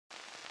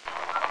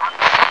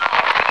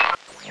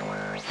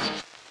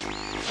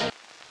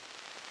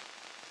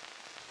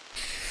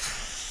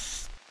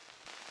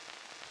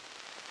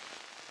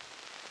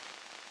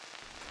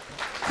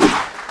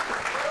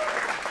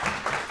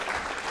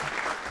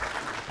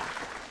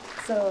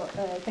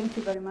Thank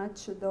you very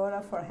much,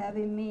 Dora, for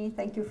having me.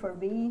 Thank you for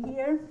being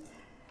here.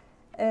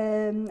 I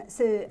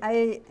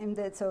am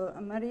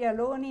Maria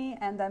Aloni,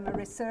 and I'm a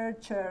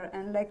researcher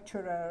and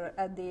lecturer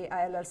at the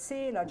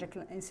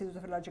ILRC, Institute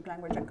of Logic,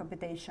 Language and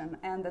Computation,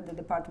 and at the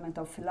Department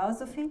of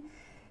Philosophy.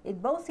 In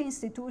both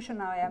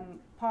institutions, I am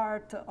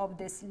part of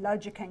this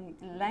Logic and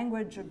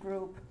Language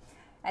group.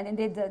 And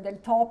indeed, the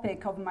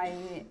topic of my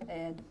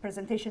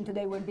presentation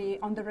today will be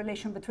on the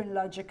relation between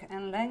logic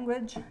and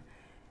language.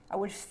 I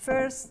will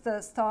first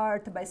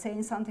start by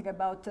saying something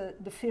about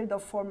the field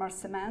of formal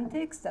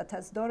semantics that,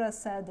 as Dora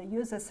said,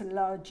 uses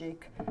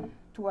logic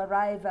to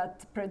arrive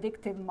at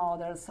predictive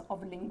models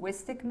of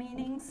linguistic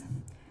meanings.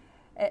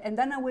 And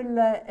then I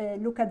will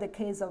look at the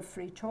case of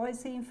free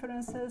choice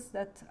inferences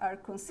that are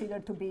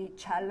considered to be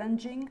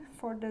challenging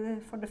for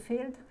the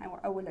field.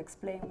 I will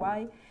explain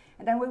why.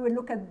 And then we will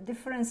look at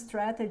different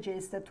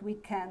strategies that we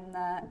can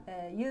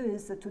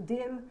use to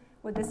deal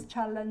with this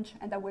challenge,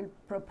 and I will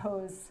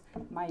propose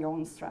my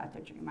own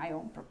strategy, my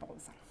own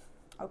proposal.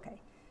 Okay.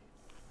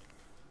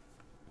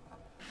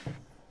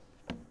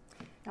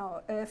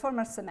 Now,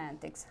 formal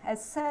semantics.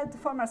 As said,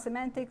 formal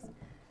semantics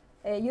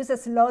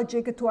uses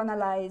logic to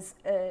analyze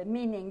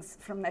meanings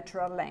from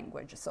natural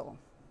language, so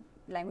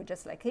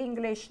languages like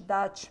English,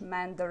 Dutch,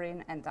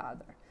 Mandarin, and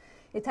other.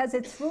 It has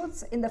its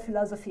roots in the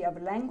philosophy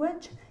of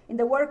language, in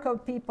the work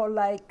of people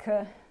like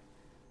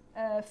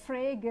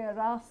Frege,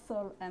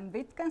 Russell, and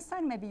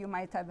Wittgenstein. Maybe you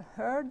might have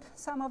heard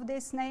some of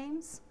these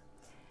names.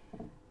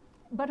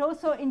 But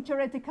also in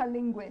theoretical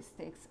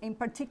linguistics, in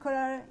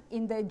particular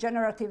in the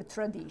generative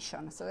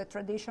tradition. So the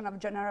tradition of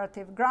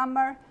generative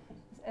grammar,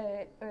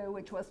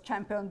 which was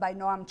championed by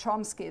Noam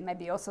Chomsky,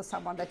 maybe also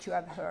someone that you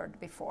have heard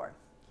before.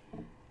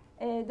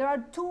 There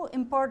are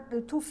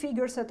two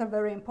figures that are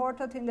very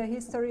important in the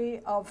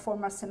history of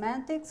formal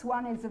semantics.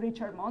 One is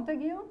Richard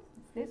Montague,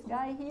 this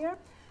guy here,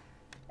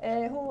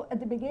 who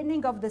at the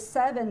beginning of the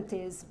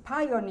 70s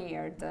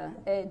pioneered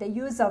the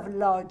use of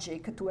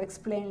logic to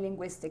explain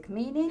linguistic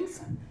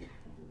meanings.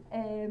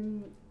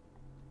 And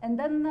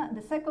then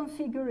the second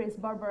figure is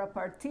Barbara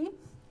Partee,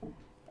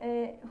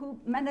 who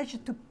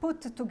managed to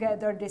put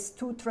together these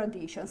two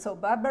traditions. So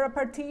Barbara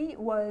Partee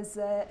was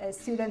a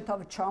student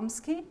of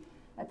Chomsky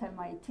at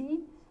MIT,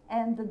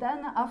 and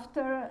then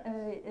after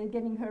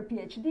getting her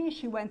PhD,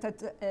 she went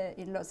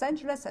in Los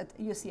Angeles at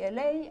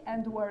UCLA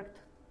and worked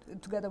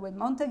together with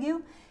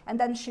Montague, and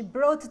then she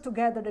brought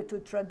together the two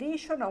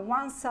traditions. On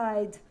one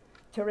side,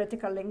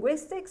 theoretical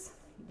linguistics,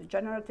 the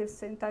generative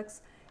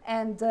syntax,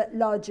 and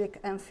logic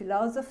and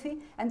philosophy,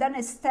 and then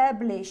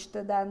established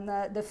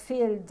the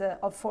field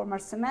of formal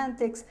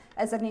semantics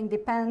as an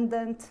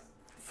independent,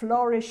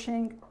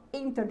 flourishing,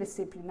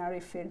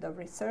 interdisciplinary field of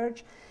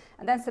research.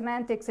 And then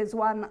semantics is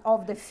one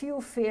of the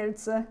few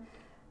fields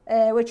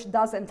which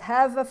doesn't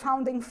have a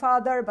founding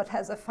father, but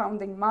has a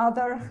founding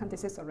mother, and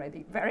this is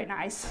already very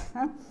nice.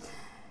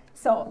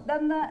 So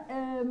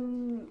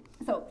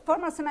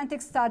formal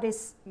semantics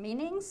studies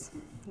meanings,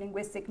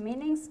 linguistic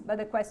meanings, but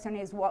the question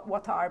is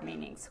what are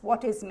meanings?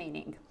 What is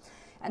meaning?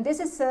 And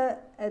this is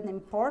an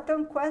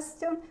important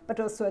question, but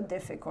also a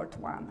difficult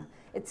one.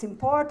 It's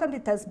important,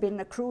 it has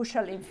been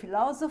crucial in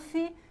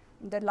philosophy,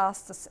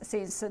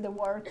 since the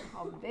work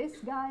of these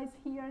guys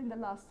here in the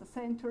last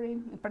century,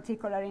 in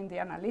particular in the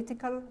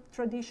analytical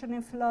tradition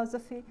in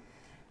philosophy.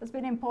 It's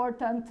been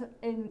important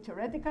in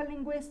theoretical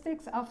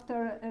linguistics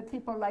after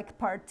people like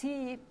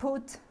Partee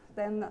put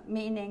then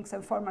meanings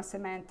and formal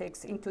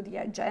semantics into the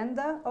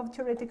agenda of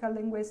theoretical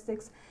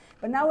linguistics.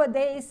 But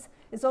nowadays,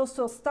 it's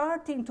also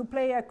starting to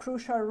play a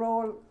crucial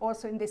role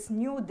also in these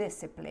new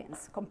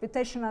disciplines,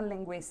 computational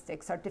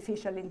linguistics,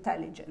 artificial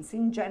intelligence,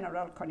 in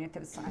general,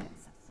 cognitive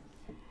sciences.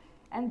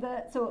 And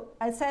so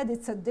I said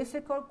it's a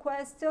difficult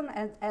question,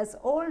 and as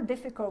all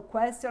difficult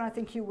questions, I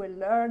think you will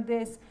learn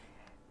this,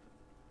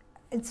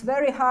 it's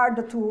very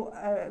hard to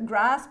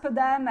grasp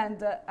them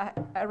and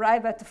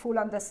arrive at full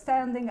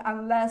understanding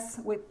unless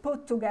we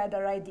put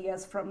together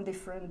ideas from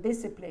different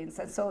disciplines.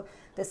 And so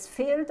this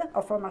field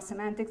of formal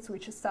semantics,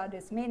 which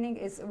studies meaning,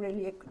 is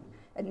really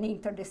an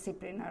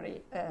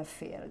interdisciplinary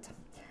field.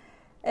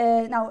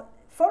 Now,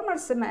 formal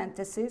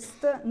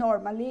semanticists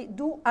normally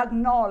do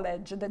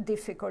acknowledge the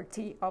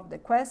difficulty of the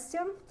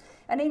question,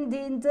 and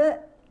indeed,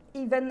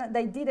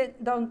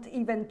 don't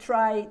even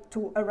try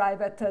to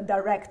arrive at a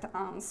direct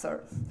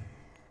answer.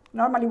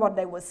 Normally what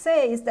they will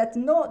say is that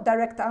no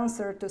direct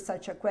answer to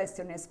such a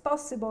question is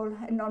possible,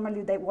 and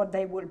normally what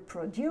they will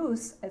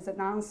produce as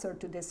an answer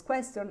to this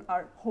question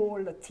are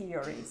whole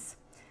theories.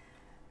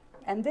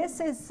 And this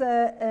is,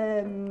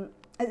 and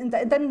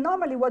then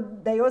normally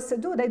what they also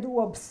do, they do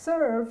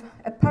observe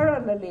a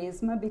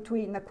parallelism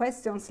between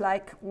questions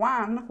like,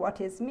 one, what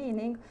is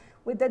meaning,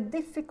 with the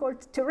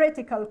difficult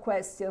theoretical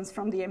questions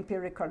from the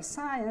empirical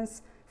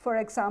science. For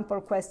example,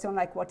 questions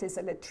like what is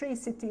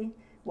electricity,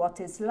 what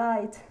is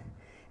light.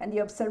 And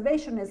the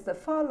observation is the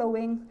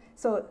following.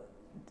 So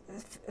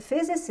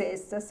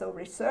physicists, so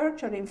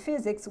researchers in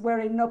physics, were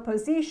in no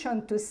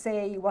position to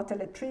say what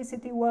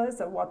electricity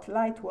was or what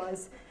light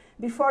was.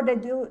 Before they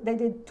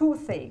did two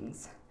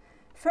things.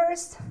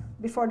 First,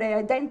 before they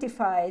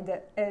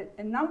identified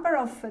a number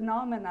of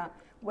phenomena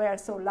where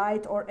so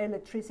light or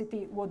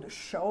electricity would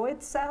show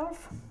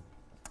itself,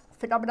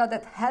 phenomena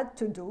that had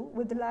to do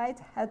with light,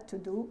 had to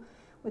do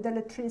with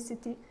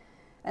electricity.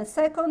 And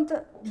second,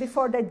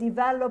 before they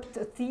developed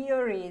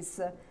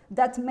theories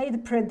that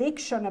made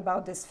prediction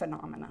about this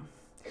phenomena.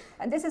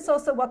 And this is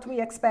also what we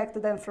expect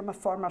then from a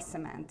formal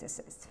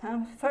semanticist.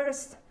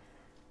 First,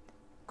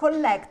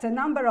 collect a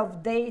number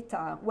of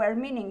data where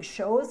meaning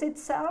shows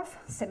itself,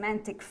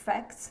 semantic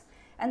facts,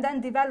 and then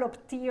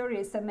develop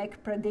theories that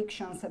make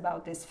predictions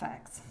about these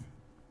facts.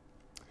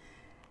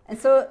 And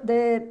so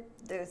the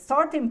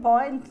starting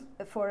point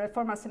for a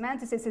formal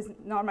semanticist is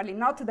normally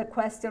not the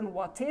question,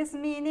 what is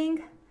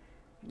meaning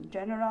in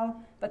general,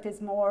 but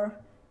is more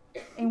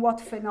in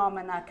what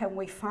phenomena can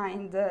we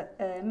find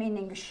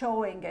meaning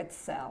showing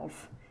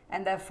itself,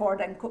 and therefore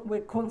then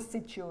will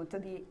constitute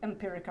the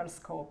empirical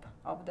scope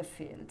of the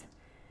field.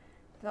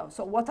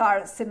 So what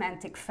are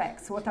semantic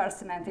facts? What are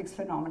semantic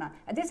phenomena?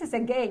 And this is,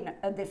 again,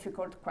 a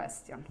difficult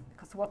question,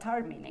 because what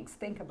are meanings?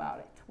 Think about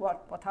it.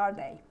 What are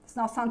they? It's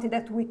not something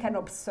that we can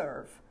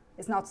observe.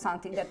 It's not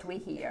something that we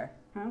hear.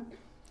 Huh?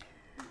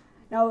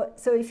 Now,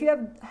 so if you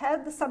have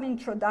had some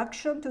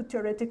introduction to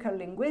theoretical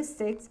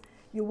linguistics,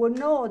 you will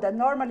know that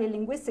normally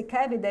linguistic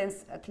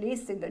evidence, at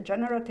least in the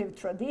generative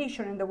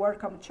tradition in the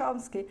work of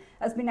Chomsky,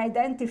 has been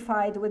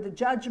identified with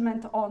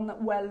judgment on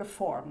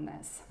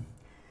well-formedness.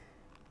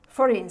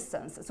 For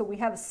instance, so we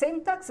have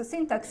syntax.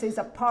 Syntax is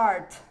a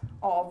part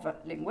of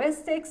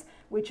linguistics,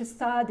 which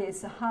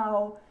studies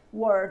how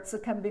words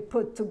can be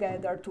put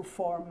together to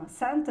form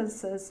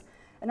sentences.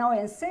 And now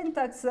in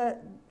syntax,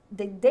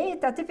 the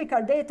data,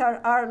 typical data,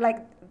 are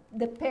like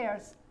the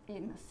pairs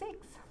in 6.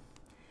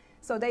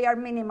 So they are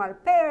minimal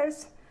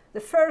pairs. The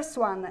first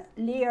one,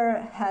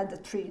 Lear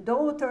had 3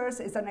 daughters,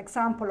 is an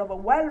example of a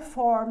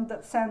well-formed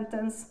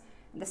sentence.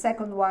 The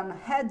second one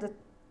had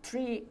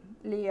 3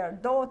 Lear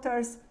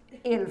daughters,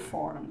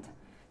 ill-formed.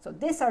 So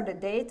these are the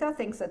data,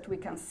 things that we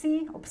can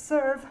see,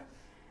 observe.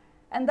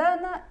 And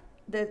then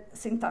the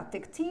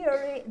syntactic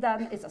theory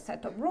then is a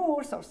set of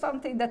rules or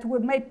something that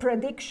would make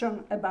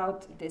prediction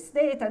about this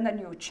data, and then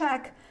you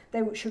check.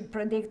 They should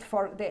predict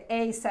for the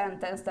A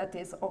sentence that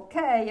is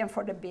okay and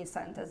for the B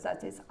sentence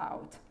that is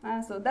out.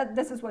 So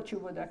this is what you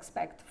would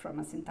expect from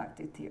a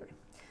syntactic theory.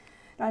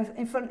 Now,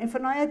 in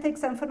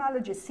phonetics and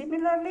phonology,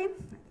 similarly,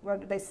 where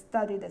they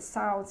study the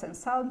sounds and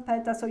sound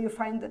patterns, so you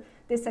find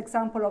this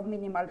example of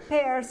minimal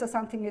pairs, so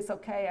something is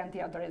okay and the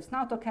other is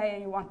not okay,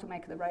 and you want to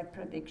make the right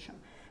prediction.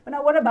 But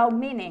now what about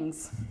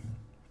meanings?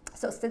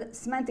 So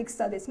semantic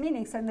studies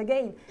meanings, and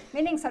again,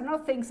 meanings are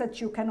not things that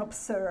you can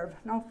observe,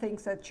 not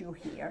things that you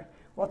hear.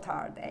 What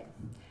are they?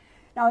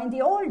 Now, in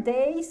the old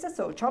days,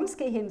 so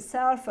Chomsky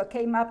himself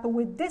came up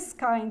with this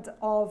kind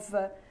of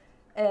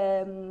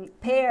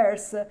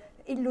pairs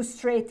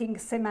illustrating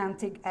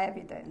semantic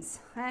evidence.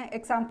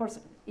 Examples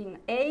in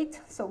 8,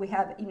 so we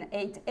have in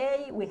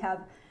 8a, we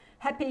have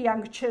happy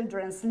young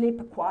children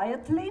sleep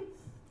quietly.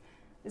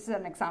 This is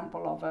an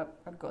example of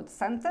a good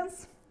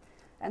sentence.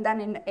 And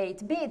then in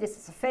 8b, this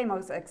is a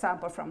famous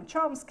example from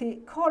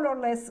Chomsky,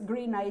 colorless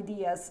green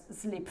ideas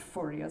sleep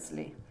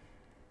furiously.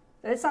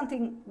 There is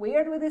something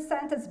weird with this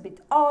sentence, a bit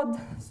odd,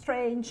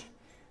 strange.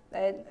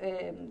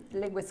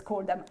 Linguists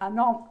call them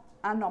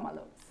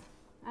anomalous.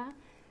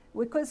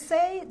 We could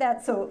say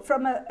that, so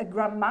from a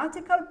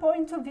grammatical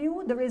point of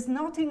view, there is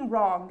nothing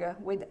wrong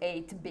with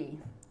 8b.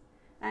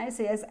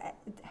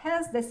 It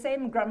has the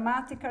same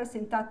grammatical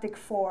syntactic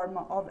form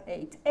of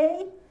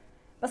 8a,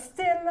 but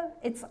still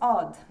it's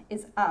odd,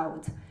 it's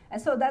out.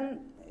 And so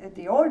then in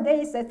the old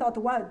days they thought,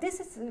 well,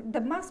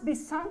 there must be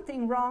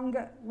something wrong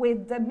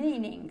with the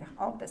meaning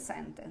of the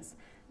sentence.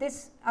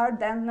 These are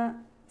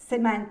then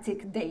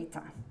semantic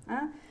data.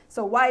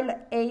 So while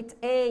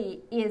 8a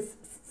is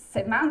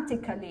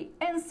semantically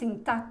and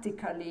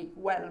syntactically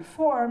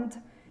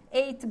well-formed,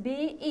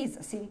 8b is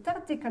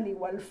syntactically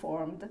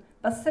well-formed,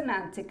 but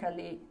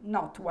semantically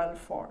not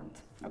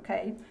well-formed,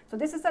 okay? So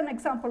this is an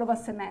example of a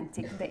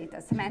semantic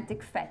data,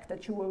 semantic fact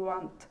that you will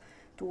want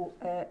to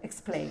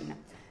explain.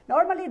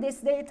 Normally, these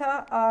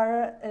data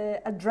are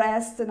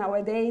addressed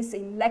nowadays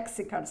in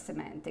lexical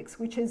semantics,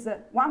 which is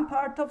one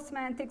part of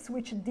semantics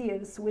which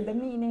deals with the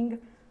meaning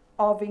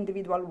of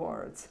individual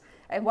words.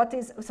 And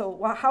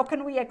how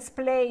can we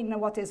explain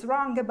what is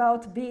wrong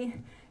about B?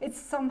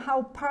 It's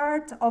somehow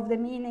part of the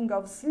meaning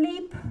of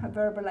sleep, a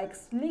verb like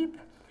sleep,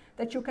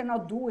 that you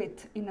cannot do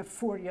it in a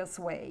furious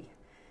way.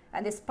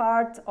 And it's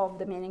part of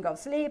the meaning of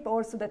sleep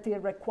also that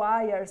it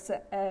requires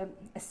a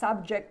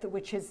subject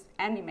which is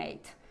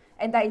animate.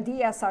 And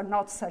ideas are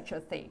not such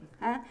a thing.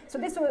 So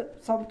this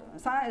will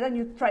then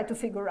you try to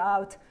figure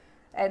out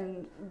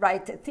and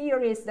write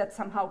theories that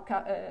somehow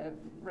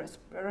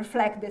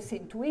reflect this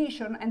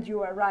intuition, and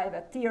you arrive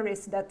at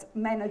theories that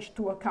manage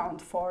to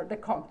account for the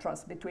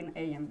contrast between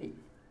A and B.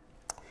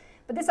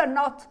 But these are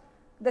not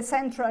the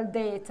central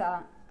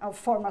data of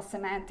formal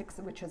semantics,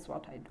 which is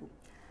what I do.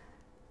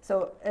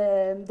 So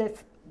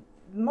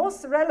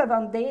most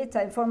relevant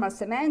data in formal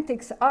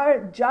semantics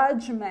are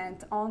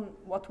judgment on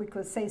what we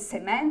could say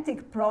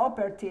semantic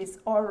properties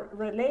or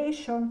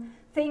relation,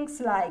 things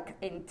like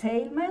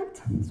entailment,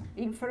 so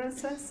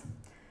inferences,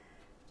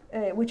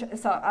 which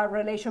are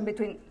relation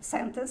between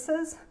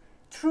sentences,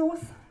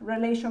 truth,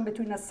 relation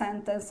between a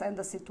sentence and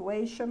a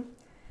situation,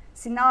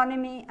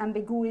 synonymy,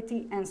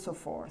 ambiguity, and so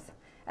forth.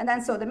 And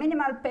then so the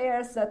minimal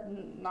pairs that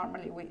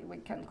normally we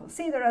can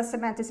consider as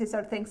semanticists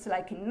are things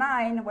like in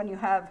 9, when you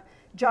have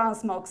John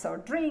smokes or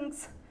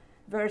drinks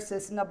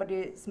versus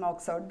nobody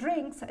smokes or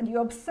drinks, and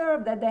you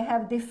observe that they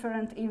have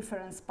different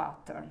inference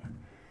pattern.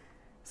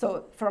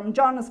 So from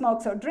John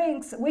smokes or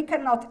drinks, we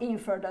cannot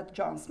infer that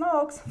John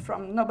smokes.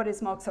 From nobody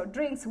smokes or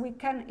drinks, we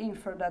can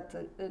infer that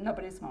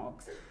nobody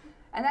smokes.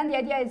 And then the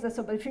idea is that,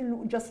 so if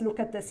you just look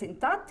at the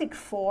syntactic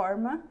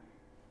form,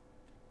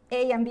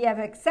 A and B have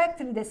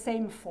exactly the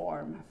same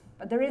form,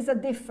 but there is a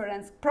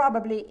difference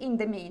probably in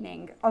the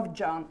meaning of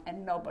John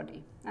and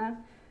nobody.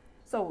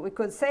 So we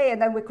could say, and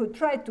then we could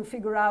try to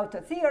figure out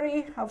a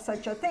theory of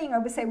such a thing,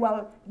 or we say,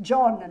 well,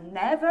 John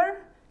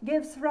never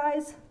gives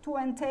rise to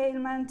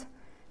entailment,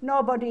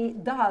 nobody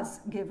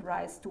does give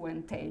rise to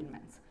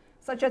entailments.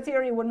 Such a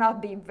theory would not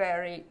be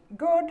very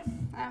good.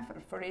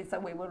 For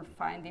instance, we will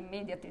find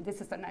immediately, this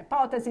is an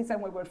hypothesis,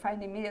 and we will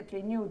find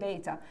immediately new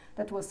data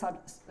that was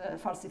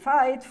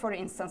falsified. For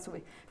instance,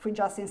 if we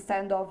just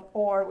instead of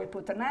or, we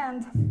put an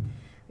and,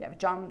 we have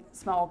John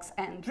smokes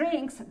and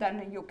drinks,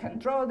 then you can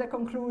draw the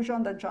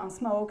conclusion that John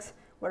smokes,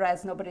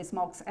 whereas nobody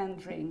smokes and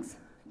drinks.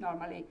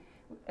 Normally,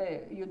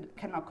 you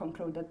cannot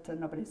conclude that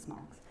nobody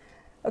smokes.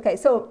 Okay,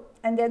 so,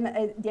 and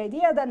then the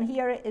idea then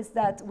here is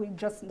that we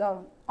just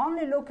don't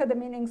only look at the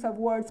meanings of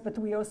words, but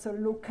we also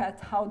look at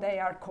how they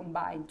are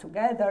combined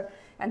together.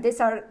 And these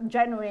are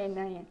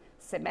genuine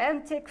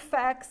semantic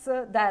facts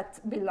that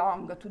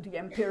belong to the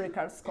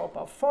empirical scope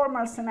of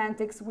formal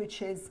semantics,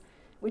 which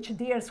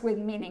deals with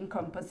meaning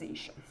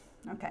composition.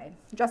 Okay,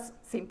 just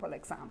simple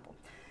example.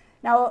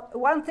 Now,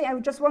 one thing, I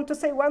just want to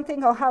say one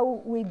thing of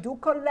how we do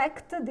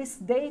collect this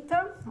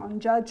data on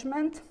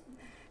judgment.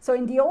 So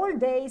in the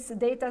old days,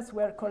 data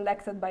were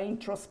collected by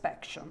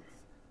introspection.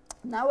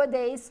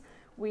 Nowadays,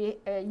 we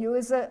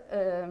use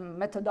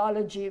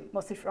methodology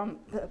mostly from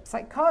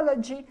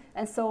psychology,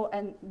 and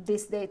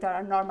these data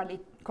are normally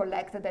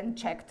collected and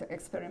checked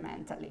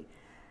experimentally.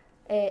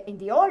 In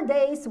the old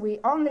days, we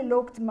only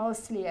looked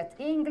mostly at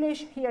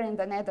English. Here in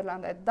the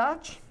Netherlands, at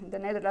Dutch. In the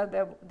Netherlands,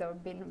 there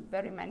have been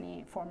very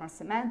many formal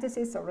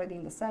semanticists already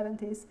in the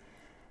 70s.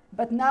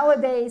 But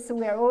nowadays,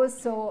 we are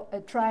also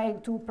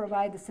trying to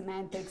provide the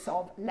semantics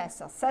of less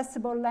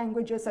accessible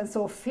languages, and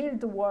so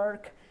field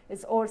work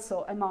is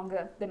also among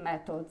the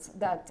methods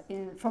that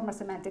in formal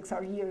semantics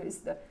are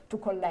used to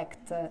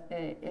collect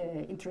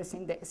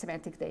interesting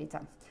semantic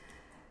data.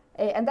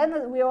 And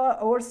then we are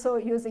also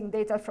using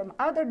data from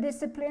other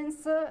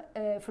disciplines,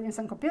 for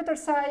instance, computer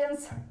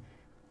science,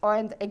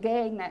 and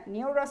again,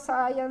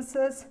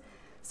 neurosciences.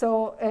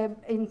 So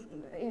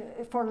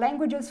for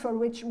languages for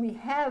which we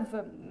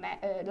have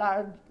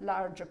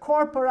large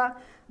corpora,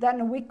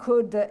 then we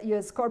could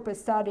use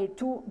corpus study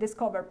to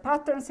discover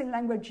patterns in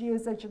language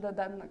usage that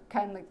then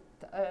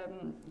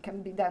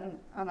can be then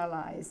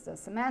analyzed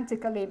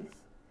semantically.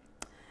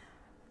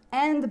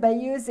 And by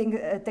using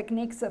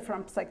techniques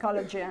from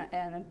psychology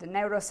and the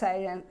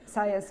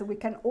neuroscience, we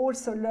can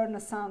also learn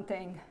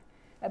something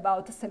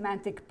about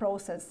semantic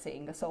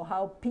processing, so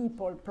how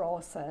people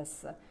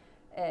process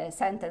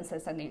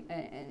sentences and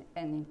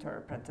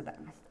interpret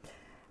them.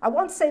 I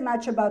won't say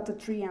much about the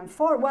 3 and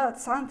 4, well,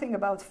 something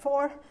about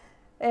 4,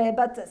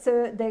 but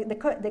so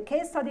the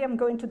case study I'm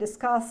going to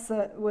discuss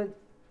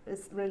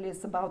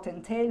is about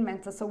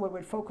entailment, so we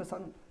will focus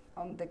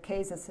on the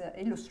cases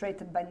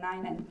illustrated by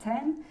 9 and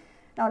 10.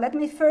 Now, let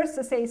me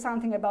first say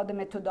something about the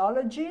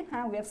methodology.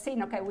 We have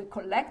seen, okay, we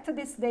collect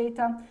this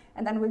data,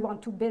 and then we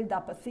want to build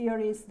up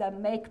theories that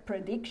make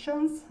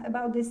predictions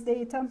about this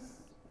data.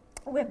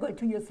 We're going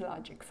to use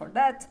logic for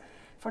that.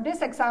 For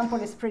this example,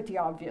 it's pretty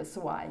obvious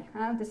why.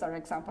 These are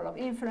examples of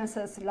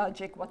inferences,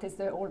 logic, what is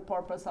the whole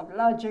purpose of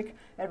logic,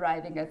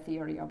 arriving at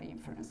theory of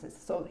inferences.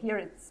 So here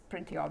it's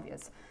pretty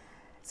obvious.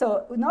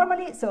 So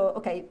normally,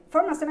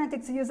 formal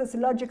semantics uses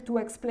logic to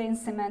explain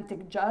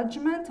semantic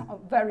judgment of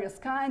various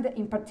kinds,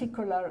 in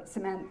particular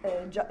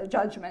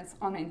judgments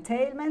on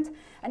entailment.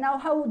 And now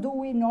how do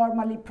we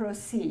normally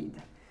proceed?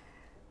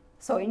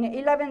 So in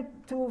 11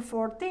 to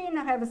 14,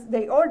 I have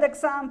the old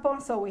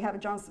example. So we have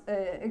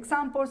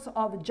examples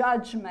of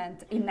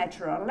judgment in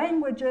natural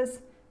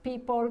languages.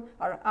 People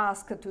are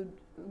asked to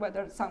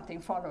whether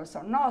something follows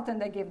or not,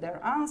 and they give their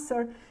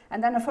answer.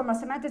 And then a formal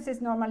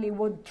semanticist normally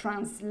would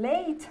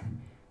translate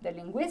the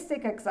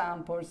linguistic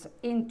examples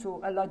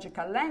into a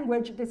logical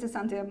language. This is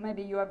something that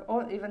maybe you have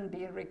even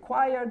been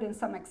required in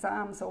some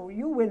exams, or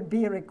you will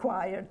be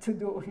required to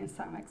do in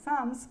some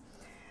exams.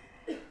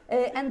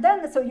 And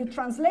then, so you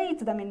translate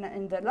them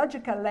in the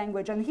logical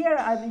language. And here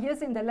I'm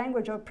using the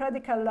language of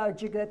predicate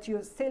logic that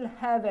you still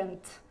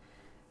haven't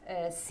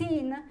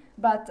seen,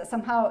 but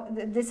somehow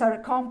these are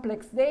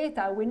complex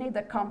data. We need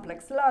a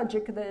complex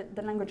logic.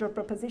 The language of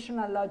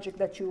propositional logic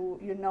that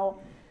you know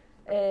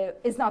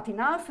is not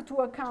enough to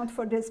account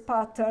for this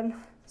pattern,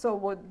 so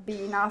would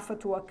be enough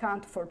to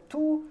account for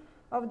 2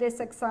 of this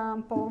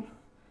example.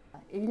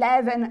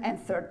 11 and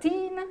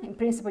 13, in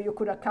principle, you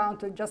could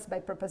account just by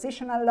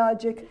propositional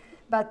logic,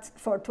 but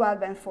for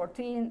 12 and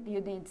 14, you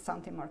need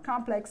something more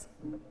complex.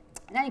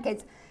 In any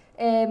case,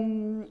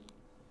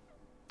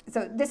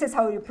 so this is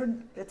how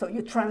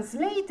you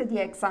translate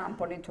the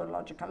example into a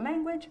logical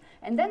language,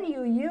 and then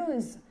you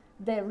use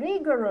the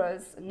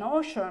rigorous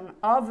notion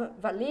of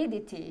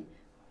validity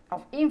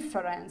of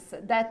inference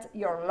that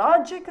your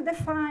logic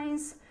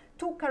defines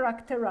to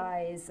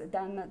characterize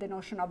then the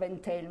notion of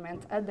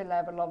entailment at the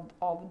level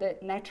of the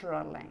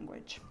natural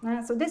language.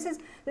 So this is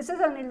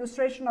an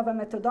illustration of a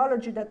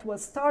methodology that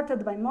was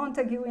started by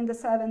Montague in the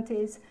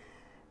 70s.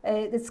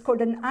 It's called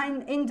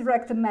an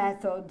indirect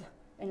method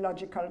in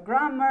logical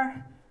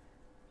grammar,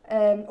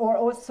 or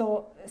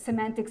also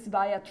semantics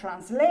via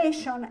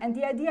translation. And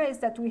the idea is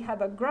that we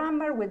have a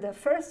grammar with the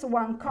first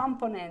one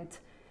component,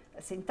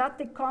 a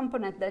syntactic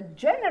component that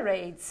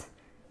generates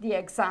the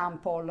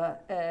example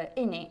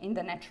in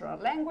the natural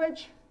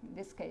language, in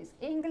this case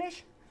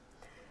English.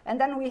 And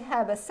then we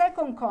have a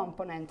second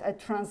component, a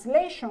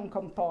translation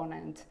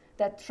component,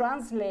 that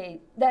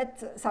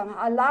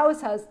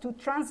allows us to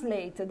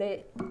translate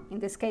in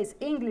this case,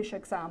 English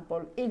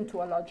example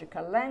into a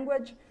logical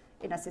language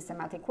in a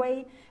systematic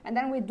way. And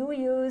then we do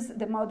use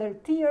the model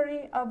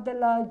theory of the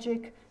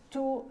logic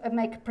to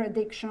make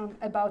prediction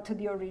about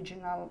the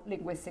original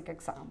linguistic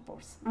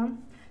examples.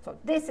 So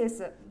this is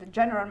the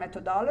general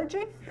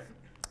methodology.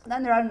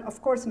 Then there are,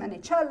 of course, many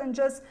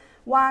challenges.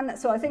 One,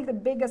 so I think the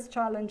biggest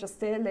challenge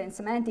still in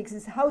semantics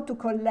is how to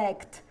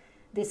collect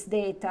this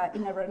data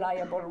in a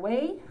reliable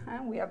way.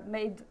 We have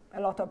made a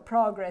lot of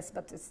progress,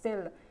 but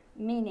still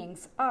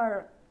meanings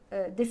are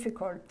a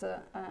difficult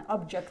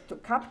object to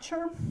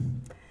capture.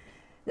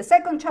 The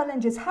second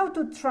challenge is how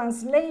to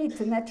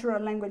translate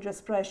natural language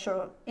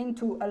expression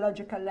into a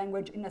logical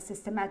language in a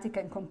systematic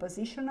and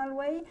compositional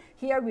way.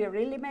 Here we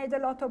really made a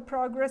lot of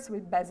progress. We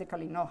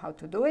basically know how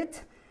to do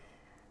it.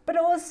 But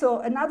also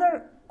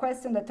another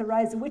question that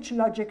arises, which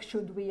logic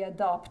should we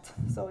adopt?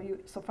 So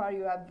far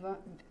you have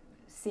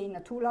seen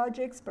 2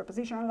 logics,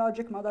 propositional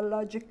logic, modal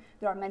logic.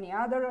 There are many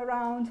other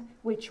around.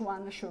 Which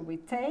one should we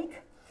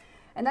take?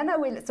 And then I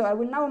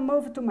will now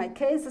move to my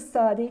case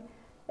study,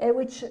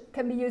 which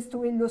can be used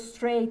to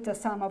illustrate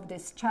some of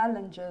these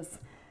challenges.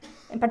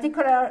 In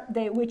particular,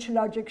 which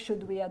logic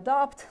should we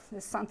adopt?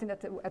 This is something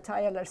that at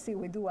ILRC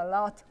we do a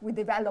lot. We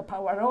develop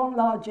our own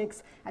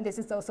logics, and this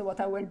is also what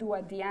I will do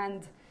at the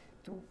end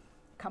to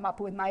come up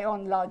with my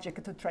own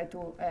logic to try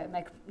to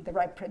make the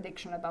right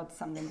prediction about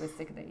some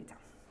linguistic data.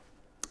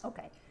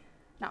 Okay,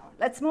 now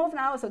let's move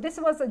now. So this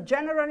was a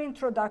general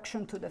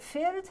introduction to the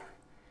field,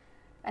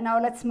 and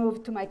now let's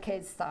move to my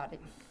case study.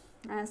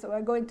 So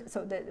we're going to,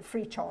 so the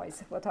free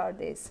choice, what are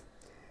these?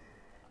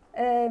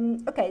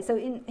 Okay, so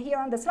here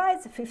on the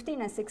slides,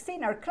 15 and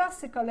 16 are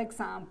classical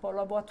example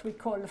of what we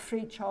call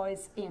free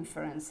choice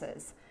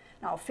inferences.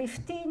 Now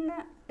 15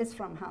 is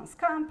from Hyunsuh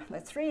Kim.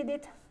 Let's read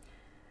it.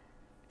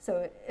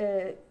 So,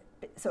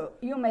 so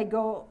you may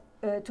go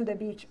to the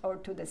beach or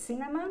to the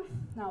cinema.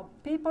 Now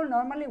people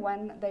normally,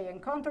 when they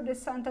encounter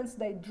this sentence,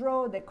 they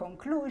draw the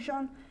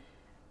conclusion,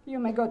 you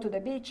may go to the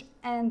beach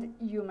and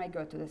you may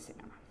go to the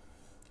cinema.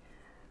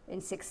 In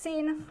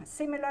 16, a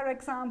similar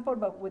example,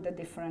 but with a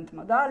different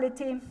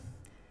modality.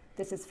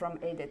 This is from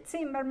Edith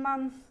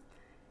Zimmerman.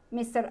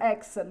 Mr.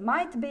 X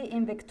might be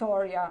in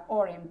Victoria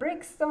or in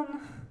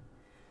Brixton.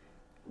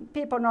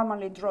 People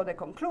normally draw the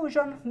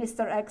conclusion,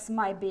 Mr. X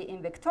might be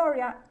in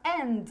Victoria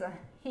and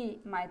he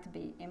might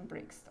be in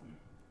Brixton.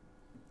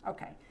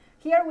 Okay,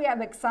 here we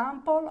have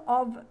example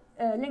of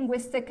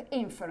linguistic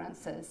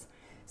inferences.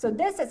 So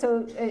this,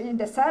 in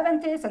the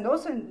 70s and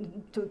also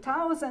in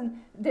 2000,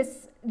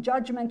 this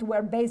judgment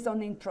were based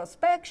on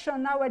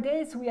introspection.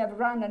 Nowadays, we have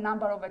run a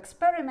number of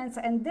experiments,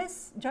 and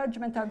this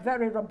judgment are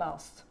very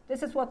robust.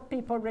 This is what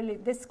people really,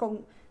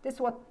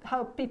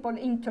 how people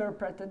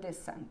interpret these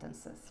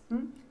sentences.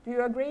 Do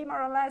you agree,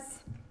 more or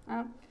less?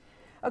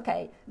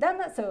 Okay,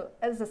 then, so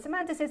as a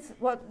semanticist,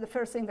 the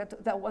first thing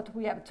that what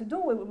we have to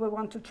do, we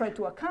want to try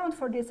to account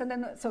for this, and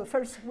then, so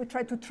first we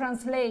try to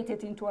translate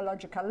it into a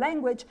logical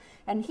language,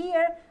 and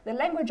here, the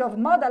language of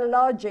modal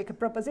logic,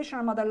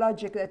 propositional modal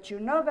logic that you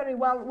know very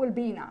well will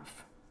be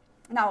enough.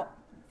 Now,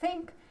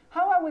 think,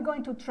 how are we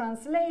going to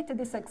translate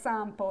this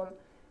example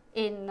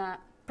in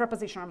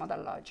propositional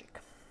modal logic?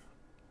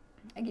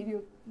 I give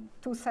you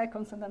 2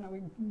 seconds, and then I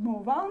will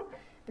move on.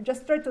 But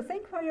just try to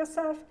think for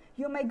yourself.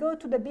 You may go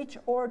to the beach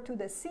or to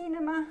the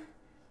cinema.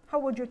 How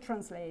would you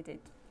translate it?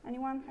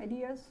 Anyone?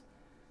 Ideas?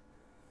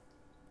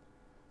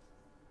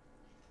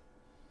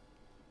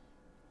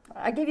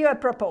 I give you a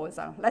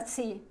proposal. Let's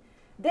see.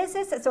 This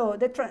is, so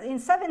in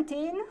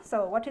 17,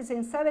 so what is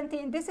in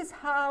 17? This is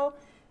how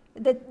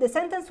the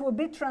sentence will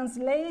be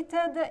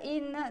translated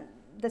in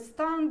the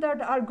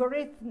standard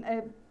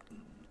algorithm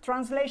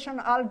translation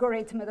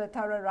algorithms that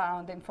are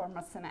around in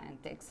formal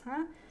semantics.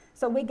 Huh?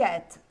 So we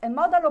get a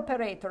modal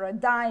operator, a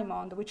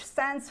diamond, which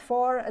stands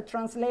for a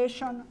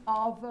translation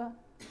of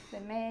the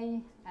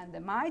may and the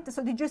might.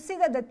 So did you see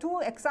that the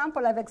two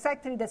examples have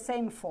exactly the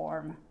same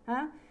form?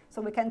 Huh?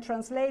 So we can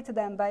translate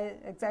them by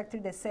exactly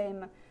the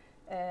same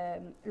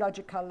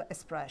logical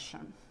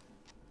expression.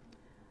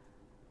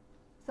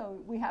 So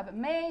we have a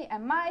may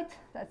and might,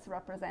 that's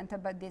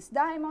represented by this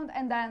diamond,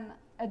 and then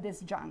a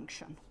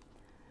disjunction.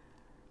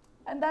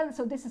 And then,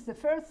 so this is the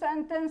first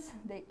sentence,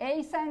 the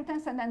A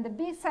sentence, and then the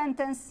B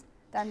sentence,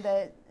 then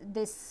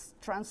this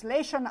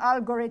translation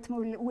algorithm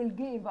will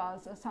give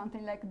us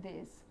something like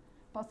this,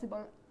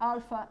 possible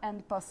alpha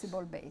and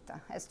possible beta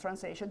as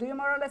translation. Do you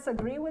more or less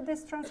agree with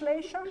this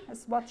translation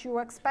as what you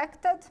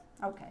expected?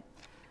 Okay.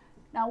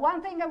 Now,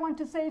 one thing I want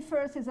to say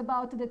first is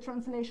about the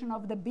translation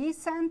of the B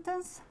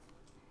sentence.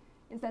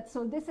 Is that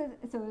so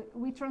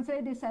we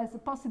translate this as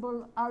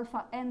possible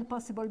alpha and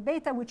possible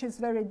beta, which is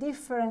very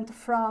different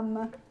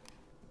from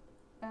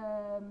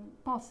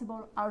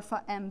possible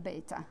alpha and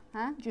beta.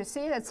 Huh? Do you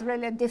see? That's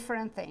really a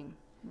different thing.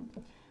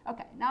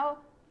 Okay, now,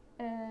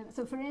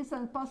 so for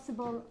instance,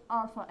 possible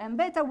alpha and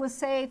beta will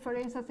say, for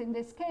instance, in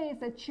this case,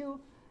 that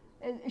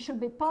it should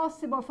be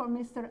possible for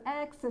Mr.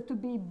 X to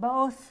be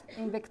both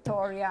in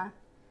Victoria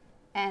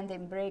and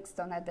in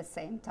Brixton at the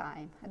same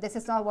time. This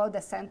is not what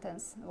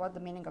the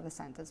meaning of the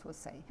sentence would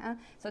say. Huh?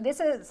 So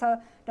this is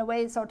the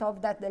way sort of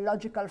that the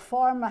logical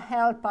form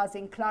help us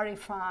in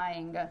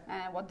clarifying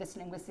what this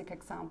linguistic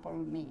example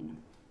mean.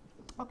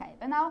 Okay,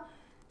 but now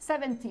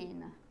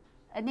 17,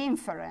 an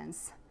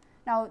inference.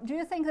 Now, do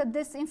you think that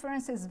this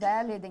inference is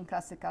valid in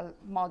classical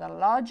modal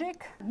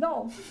logic?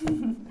 No.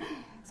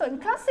 So in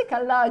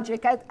classical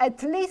logic,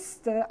 at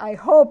least I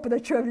hope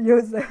that you have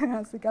used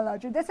classical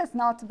logic. This is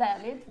not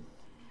valid.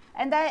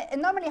 And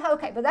normally,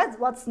 okay, but that's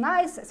what's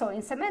nice. So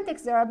in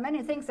semantics, there are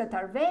many things that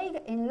are vague.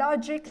 In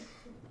logic,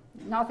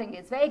 nothing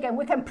is vague, and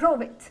we can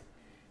prove it.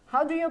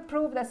 How do you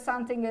prove that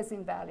something is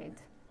invalid?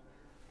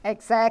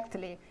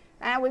 Exactly.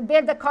 And we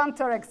build a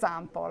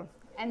counterexample.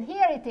 And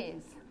here it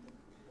is.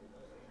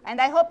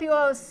 And I hope you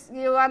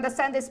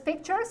understand these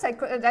pictures. I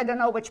don't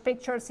know which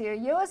pictures you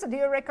use. Do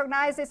you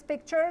recognize these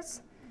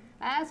pictures?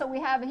 And so we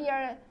have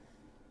here,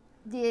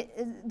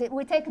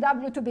 we take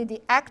W to be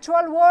the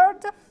actual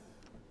word.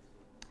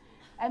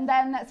 And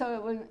then,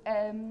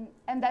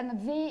 and then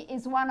V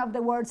is one of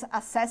the words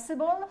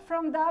accessible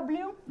from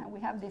W. And we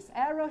have this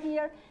arrow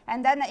here.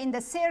 And then in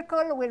the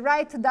circle, we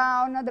write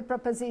down the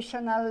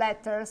prepositional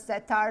letters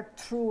that are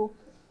true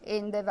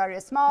in the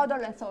various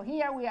models. And so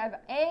here we have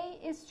A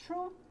is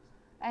true,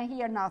 and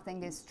here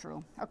nothing is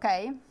true.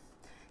 Okay?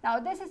 Now,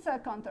 this is a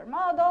counter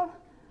model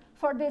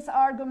for this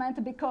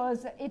argument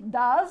because it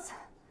does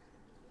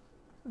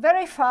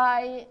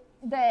verify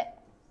the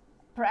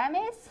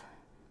premise,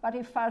 but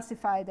it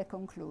falsifies the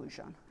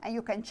conclusion. And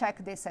you can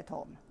check this at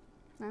home.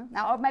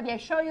 Now, or maybe I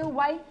show you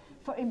why,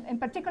 in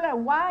particular,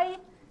 why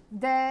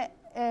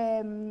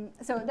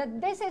so that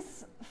this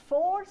is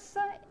force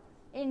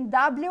in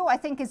W, I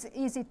think is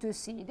easy to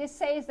see. This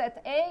says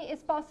that A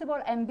is possible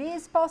and B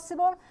is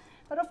possible.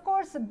 But of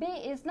course, B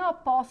is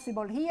not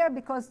possible here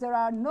because there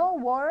are no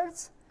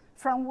words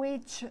from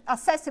which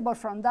accessible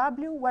from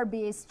W where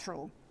B is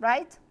true,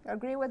 right? You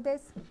agree with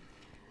this?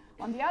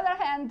 On the other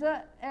hand,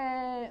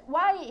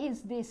 why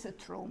is this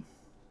true?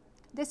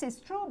 This is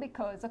true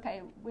because,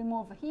 okay, we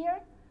move here.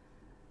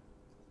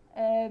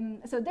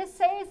 So this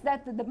says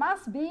that there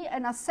must be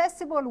an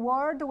accessible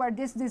word where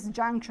this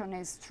disjunction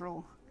is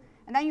true.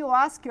 And then you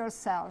ask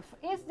yourself,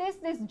 is this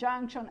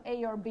disjunction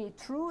A or B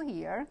true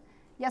here?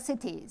 Yes,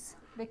 it is,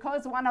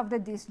 because one of the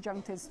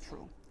disjuncts is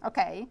true.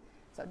 Okay,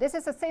 so this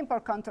is a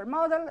simple counter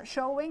model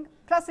showing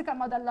classical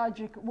modal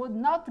logic would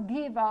not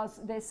give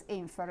us this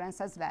inference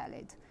as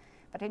valid.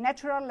 But in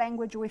natural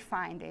language, we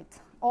find it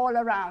all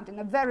around in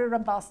a very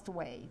robust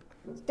way.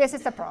 This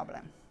is the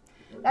problem.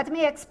 Let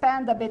me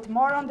expand a bit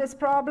more on this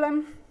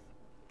problem.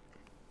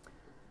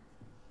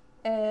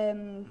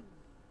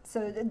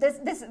 So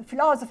this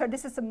philosopher,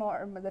 this is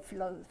more the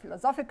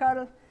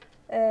philosophical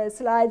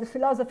slide. The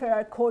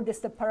philosopher called this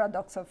the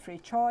paradox of free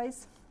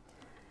choice.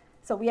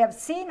 So we have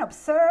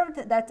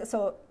observed that,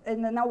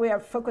 and now we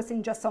are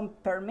focusing just on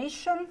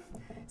permission.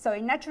 So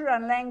in natural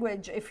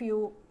language, if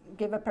you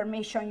give a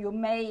permission, you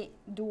may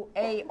do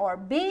A or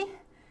B.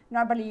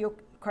 Normally, you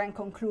can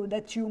conclude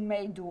that you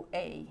may do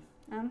A.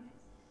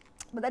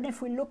 But then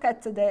if we look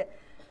at the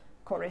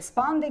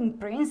corresponding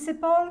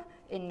principle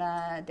in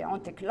the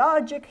ontic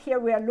logic, here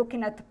we are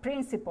looking at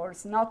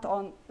principles, not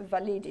on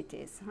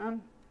validities.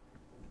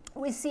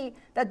 We see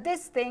that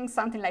this thing,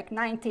 something like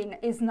 19,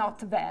 is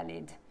not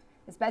valid.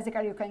 It's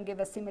basically, you can give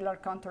a similar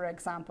counter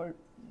example,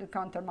 the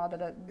counter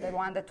model, the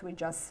one that we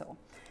just saw.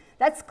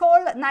 Let's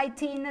call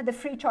 19 the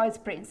free choice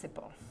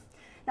principle.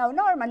 Now,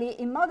 normally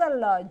in modal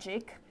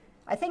logic,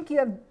 I think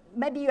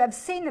maybe you have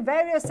seen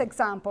various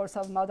examples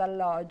of modal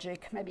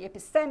logic, maybe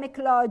epistemic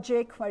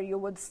logic, where you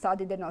would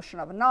study the notion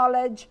of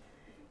knowledge,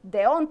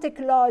 deontic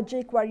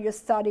logic, where you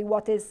study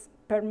what is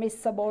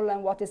permissible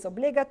and what is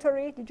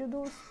obligatory. Did you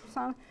do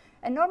some?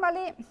 And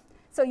normally,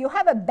 so you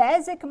have a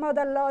basic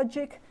modal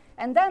logic,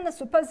 and then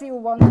suppose you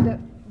want to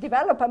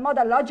develop a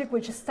modal logic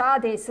which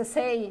studies,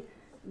 say,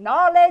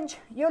 knowledge.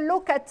 You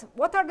look at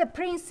what are the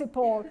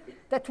principles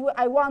that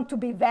I want to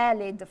be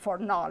valid for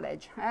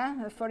knowledge.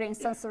 For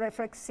instance,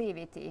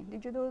 reflexivity.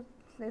 Did you do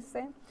this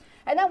thing?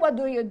 And then what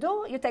do?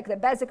 You take the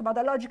basic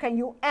modal logic and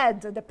you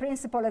add the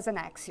principle as an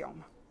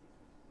axiom.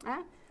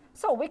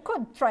 So we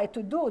could try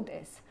to do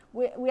this.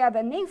 We have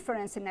an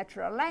inference in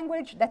natural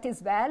language that is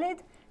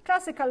valid.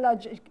 Classical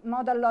logic,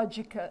 modal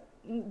logic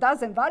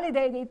doesn't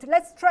validate it.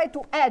 Let's try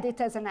to add it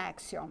as an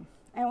axiom,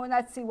 and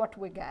let's see what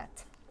we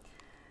get.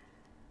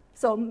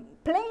 So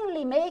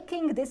plainly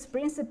making this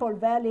principle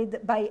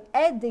valid by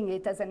adding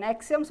it as an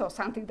axiom, so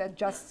something that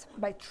just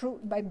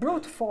by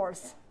brute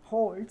force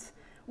holds,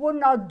 would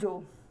not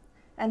do.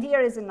 And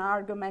here is an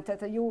argument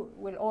that you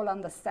will all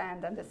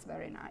understand, and it's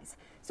very nice.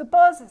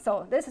 Suppose,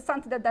 so this is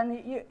something that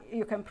then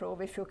you can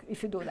prove if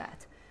you do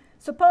that.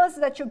 Suppose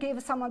that you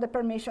give someone the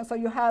permission, so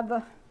you have,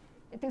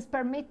 it is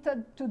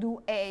permitted to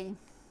do A.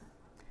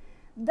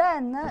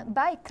 Then,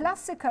 by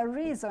classical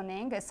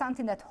reasoning, as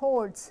something that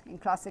holds in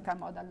classical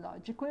modal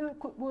logic, we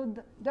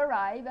would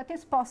derive that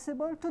it's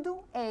possible to do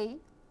A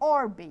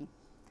or B.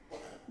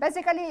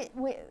 Basically,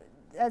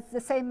 that's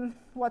the same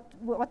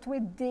what we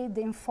did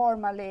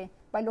informally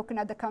by looking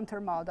at the counter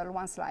model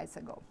 1 slide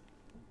ago.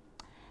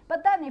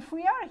 But then if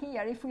we are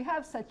here, if we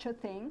have such a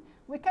thing,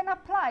 we can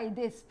apply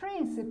this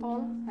principle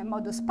and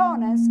modus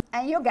ponens,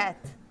 and you get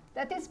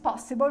that it's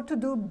possible to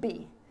do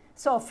B.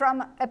 So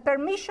from a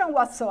permission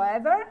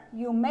whatsoever,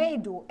 you may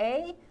do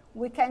A,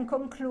 we can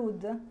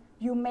conclude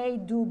you may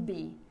do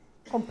B,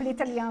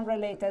 completely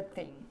unrelated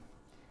thing.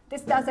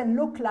 This doesn't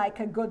look like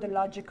a good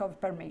logic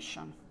of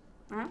permission.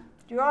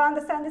 Do you all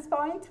understand this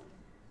point?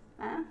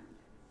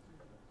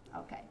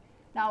 Okay.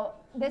 Now,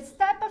 the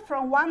step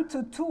from 1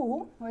 to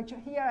 2, which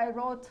here I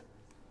wrote,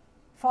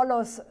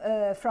 follows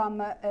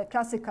from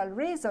classical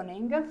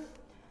reasoning,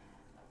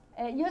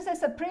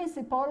 uses a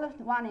principle,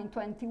 1 in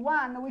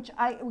 21, which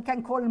we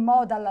can call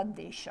modal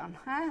addition,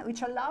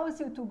 which allows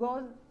you to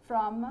go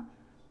from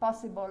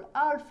possible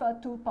alpha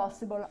to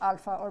possible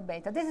alpha or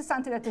beta. This is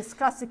something that is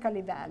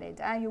classically valid,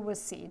 and you will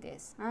see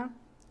this.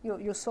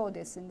 You saw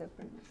this in the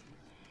previous.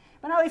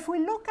 But now, if we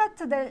look at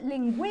the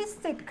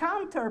linguistic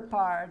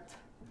counterpart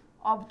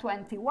of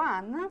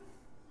 21,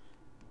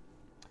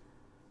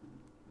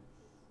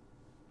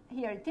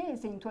 here it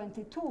is in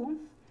 22.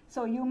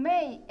 So you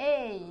may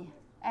A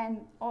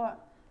and or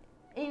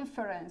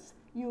inference,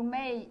 you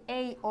may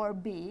A or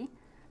B.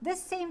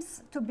 This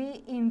seems to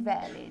be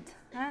invalid.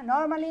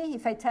 Normally,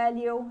 if I tell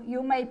you,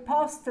 you may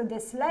post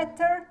this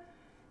letter,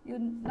 you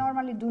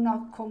normally do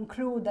not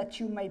conclude that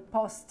you may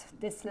post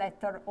this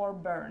letter or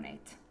burn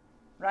it,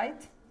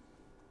 right?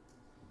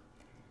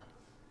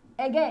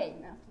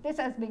 Again, this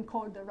has been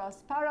called the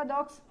Ross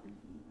paradox,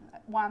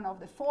 one of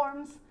the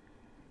forms.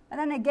 And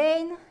then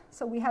again,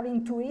 so we have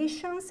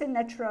intuitions in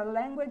natural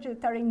language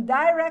that are in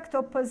direct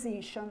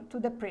opposition to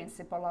the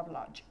principle of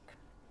logic.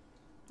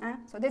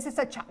 So this is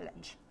a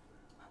challenge.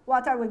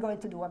 What are we going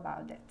to do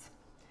about it?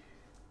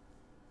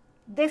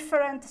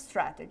 Different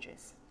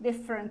strategies,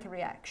 different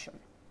reaction.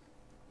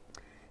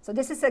 So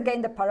this is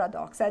again the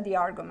paradox, the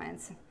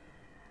arguments.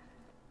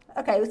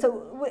 Okay,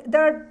 so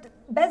there are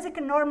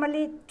basically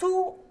normally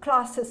 2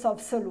 classes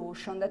of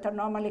solution that are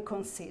normally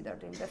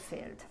considered in the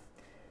field.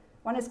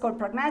 One is called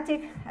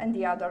pragmatic and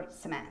the other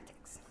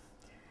semantics.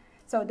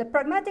 So the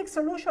pragmatic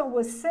solution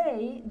would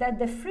say that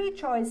the free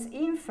choice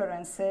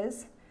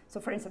inferences, so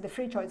for instance the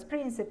free choice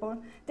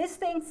principle, these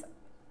things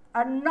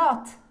are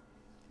not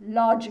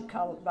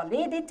logical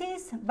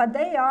validities, but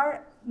they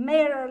are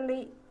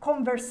merely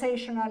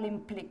conversational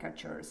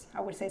implicatures.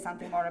 I will say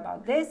something more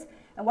about this.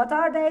 And what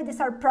are they?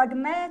 These are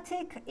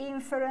pragmatic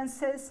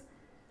inferences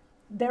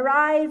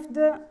derived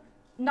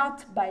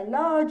not by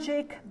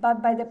logic,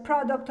 but by the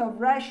product of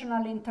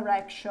rational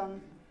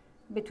interaction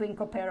between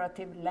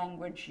cooperative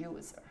language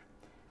users,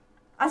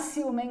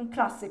 assuming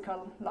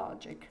classical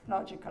logic,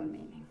 logical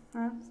meaning.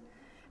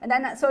 And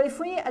then, so if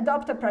we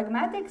adopt a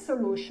pragmatic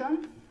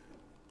solution,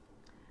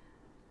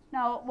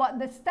 now what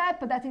the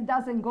step that it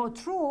doesn't go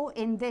through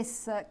in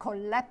this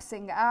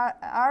collapsing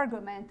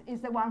argument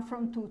is the one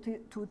from 2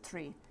 to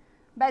 3.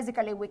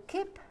 Basically, we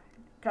keep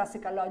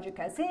classical logic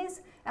as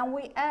is, and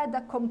we add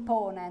a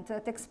component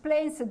that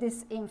explains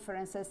these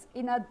inferences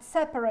in a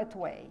separate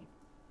way.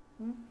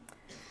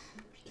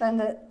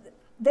 And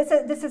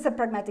this is a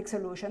pragmatic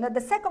solution. The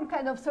second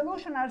kind of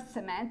solution are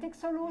semantic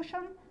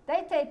solution.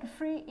 They take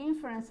free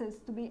inferences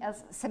to be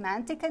as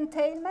semantic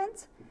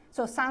entailments,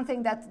 so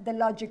something that the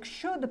logic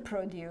should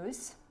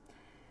produce.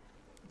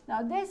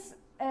 Now this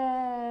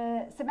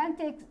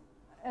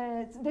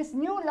this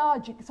new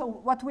logic, so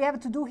what we have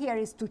to do here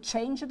is to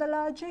change the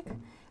logic,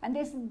 and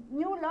this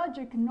new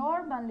logic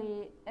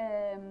normally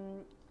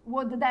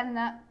would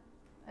then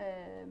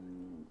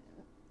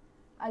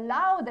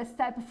allow the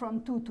step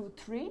from 2 to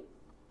 3,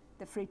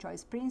 the free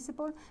choice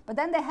principle, but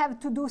then they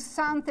have to do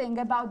something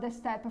about the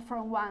step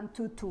from 1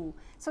 to 2.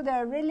 So they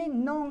are really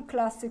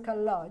non-classical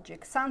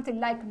logic, something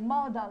like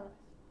modal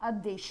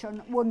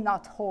addition would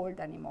not hold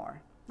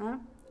anymore.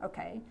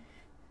 Okay.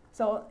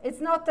 So it's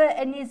not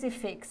an easy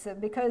fix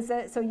because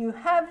so you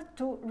have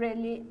to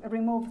really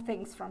remove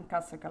things from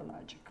classical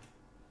logic.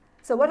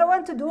 So what I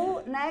want to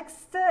do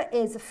next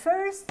is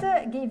first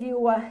give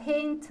you a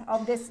hint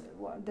of this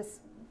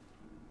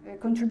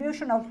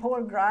contribution of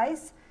Paul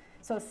Grice.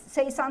 So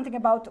say something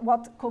about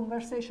what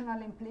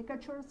conversational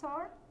implicatures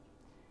are,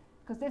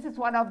 because this is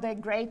one of the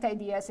great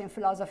ideas in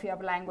philosophy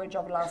of language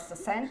of last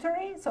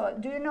century. So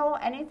do you know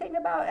anything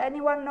about,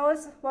 anyone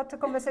knows what the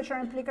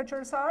conversational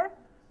implicatures are?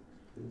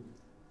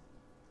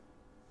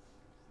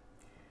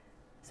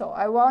 So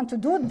I want to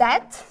do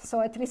that, so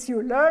at least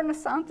you learn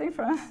something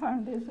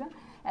from this.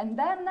 And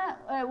then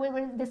we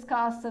will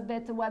discuss a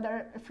bit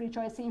whether free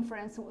choice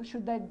inference,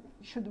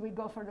 should we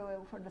go for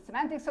the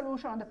semantic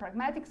solution or the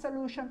pragmatic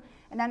solution.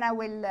 And then I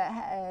will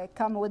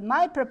come with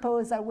my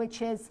proposal,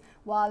 which is,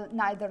 well,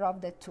 neither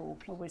of the two.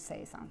 We will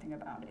say something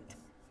about it.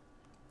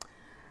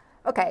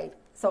 Okay,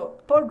 so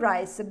Paul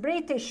Grice, a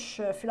British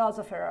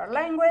philosopher of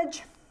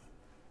language.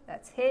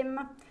 That's him.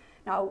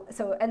 Now,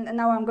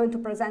 now I'm going to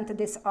present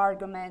this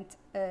argument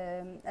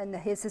and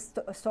his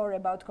story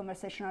about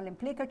conversational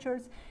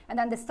implicatures. And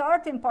then the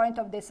starting point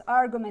of this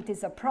argument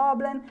is a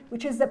problem,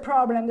 which is the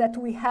problem that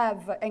we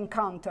have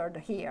encountered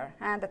here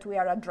and that we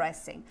are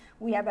addressing.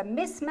 We have a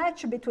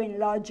mismatch between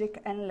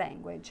logic and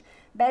language.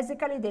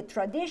 Basically, the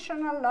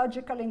traditional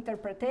logical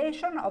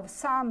interpretation of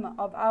some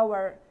of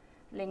our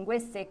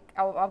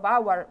of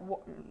our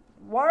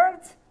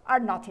words are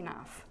not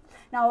enough.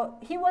 Now,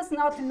 he was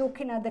not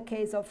looking at the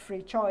case of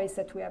free choice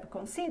that we have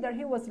considered.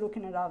 He was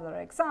looking at other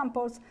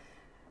examples.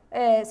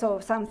 So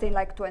something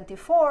like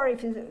 24,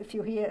 if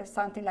you hear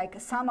something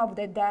like some of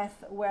the deaths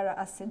were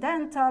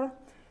accidental,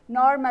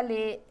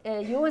 normally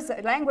a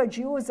language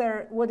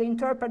user would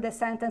interpret the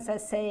sentence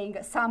as saying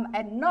some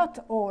and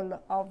not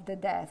all of the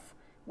deaths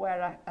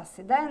were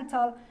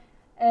accidental.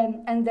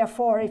 And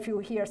therefore, if you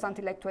hear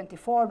something like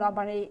 24,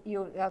 normally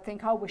you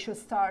think, oh, we should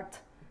start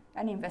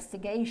an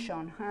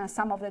investigation.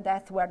 Some of the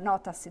deaths were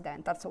not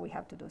accidental, so we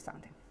have to do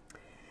something.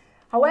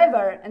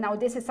 However, and now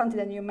this is something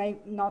that you may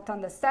not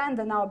understand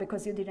now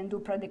because you didn't do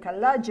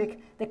predical logic,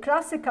 the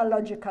classical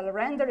logical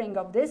rendering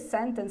of these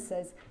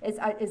sentences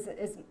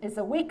is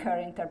a weaker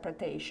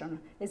interpretation,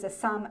 is a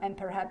some and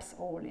perhaps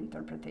all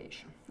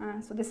interpretation.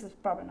 So this is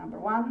problem number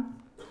one.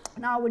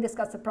 Now we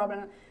discuss a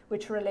problem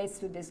which relates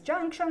to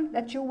disjunction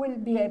that you will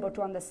be able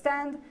to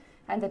understand,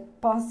 and that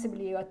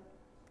possibly a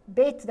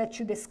bit that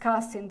you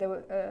discuss in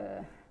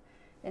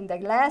the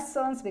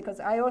lessons, because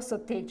I also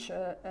teach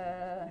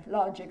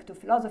logic to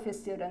philosophy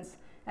students,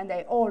 and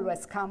they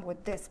always come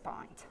with this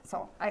point.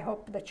 So I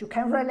hope that you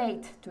can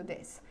relate to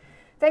this.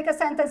 Take a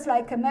sentence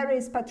like Mary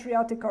is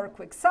patriotic or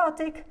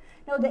quixotic.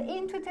 Now the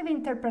intuitive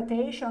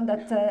interpretation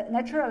that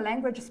natural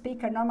language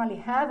speakers normally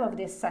have of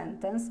this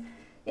sentence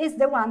is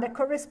the one that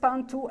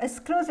corresponds to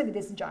exclusive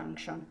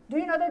disjunction. Do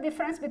you know the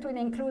difference between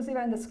inclusive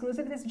and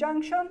exclusive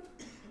disjunction?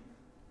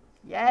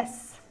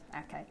 Yes.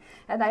 Okay,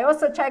 and I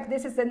also check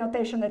this is the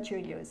notation that you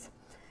use.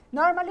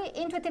 Normally,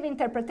 intuitive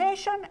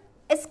interpretation,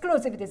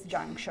 exclusive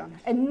disjunction,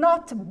 and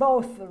not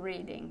both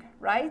reading,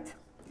 right?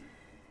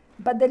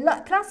 But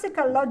the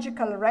classical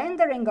logical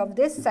rendering of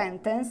this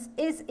sentence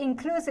is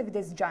inclusive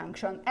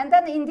disjunction. And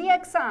then in the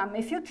exam,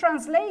 if you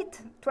translate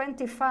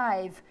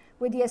 25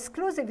 with the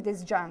exclusive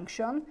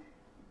disjunction,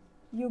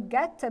 you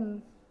get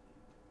an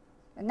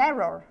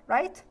error,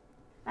 right?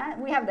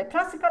 We have the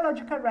classical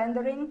logical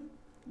rendering.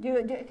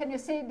 Can you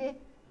see the...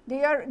 Do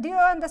you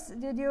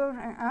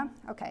understand?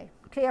 Okay,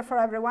 clear for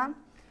everyone?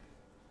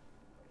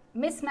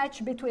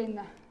 Mismatch between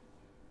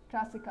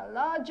classical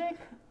logic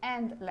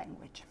and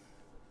language.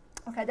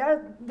 Okay, there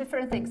are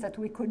different things that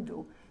we could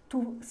do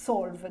to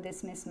solve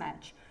this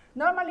mismatch.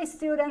 Normally,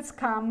 students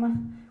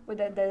come with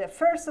the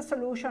first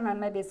solution, and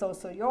maybe it's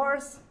also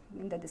yours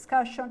in the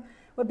discussion,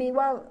 would be,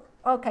 well,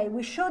 okay,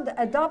 we should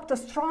adopt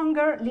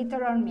stronger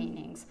literal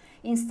meanings.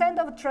 Instead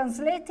of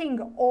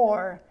translating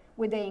or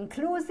with the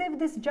inclusive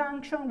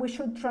disjunction, we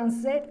should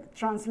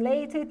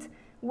translate it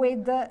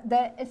with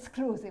the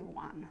exclusive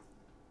one.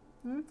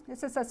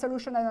 This is a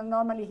solution that I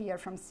normally hear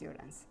from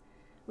students.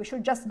 We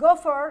should just go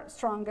for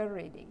stronger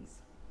readings.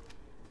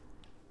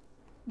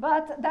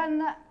 But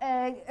then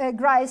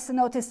Grice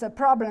noticed a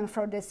problem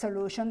for this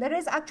solution. There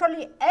is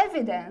actually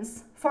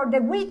evidence for the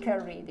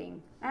weaker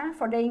reading,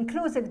 for the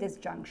inclusive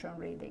disjunction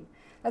reading.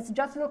 Let's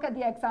just look at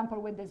the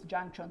example with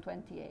disjunction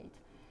 28.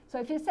 So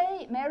if you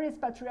say Mary is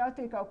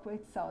patriotic or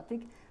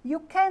quixotic, you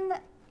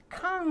can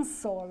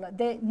cancel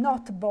the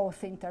not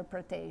both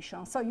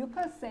interpretation. So you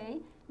can say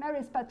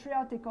Mary is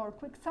patriotic or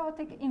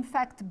quixotic, in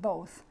fact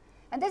both.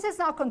 And this is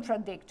not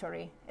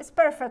contradictory. It's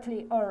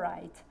perfectly all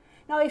right.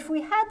 Now if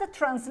we had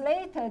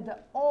translated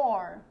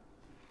or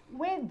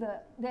with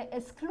the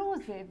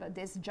exclusive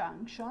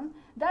disjunction,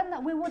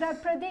 then we would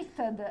have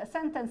predicted a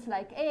sentence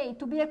like A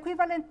to be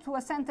equivalent to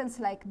a sentence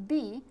like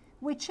B,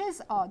 which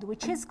is odd,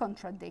 which is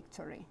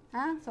contradictory.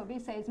 So B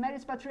says Mary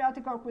is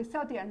patriotic or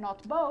quixotic and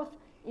not both,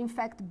 in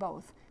fact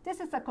both. This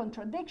is a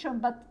contradiction,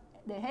 but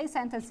the A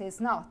sentence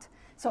is not.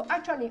 So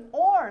actually,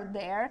 or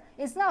there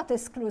is not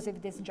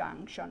exclusive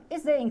disjunction,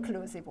 it's the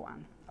inclusive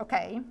one,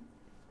 okay?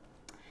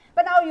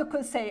 But now you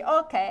could say,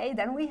 okay,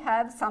 then we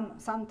have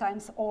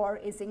sometimes or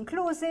is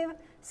inclusive,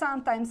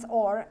 sometimes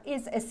or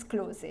is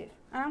exclusive.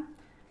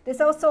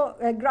 This also,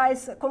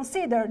 Grice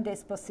considered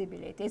this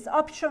possibility. It's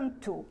option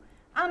 2,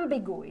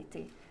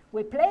 ambiguity.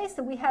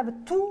 We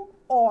have two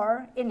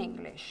or in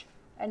English,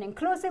 an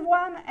inclusive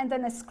one and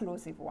an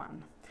exclusive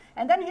one.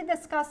 And then he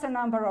discussed a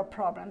number of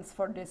problems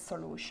for this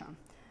solution.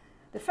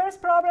 The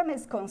first problem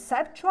is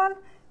conceptual,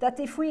 that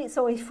if we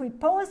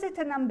posit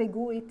an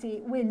ambiguity,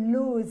 we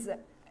lose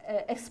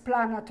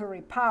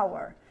explanatory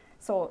power.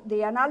 So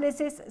the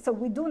analysis,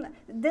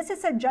 this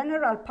is a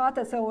general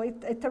pattern, so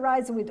it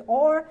arises with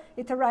or,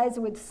 it arises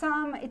with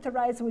some, it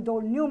arises with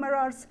all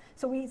numerals.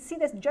 So we see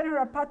this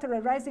general pattern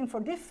arising for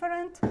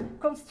different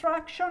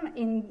construction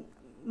in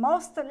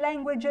most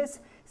languages.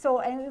 So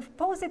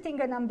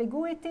positing an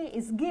ambiguity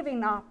is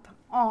giving up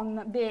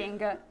on being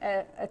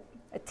a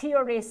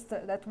theorist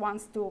that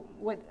wants to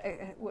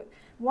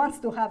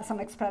have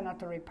some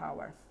explanatory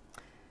power.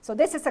 So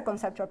this is a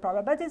conceptual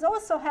problem, but it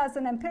also has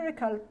an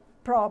empirical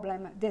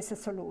problem, this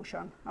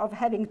solution of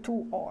having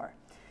two or.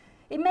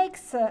 It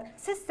makes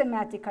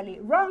systematically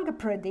wrong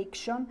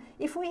prediction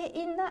if we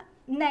in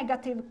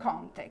negative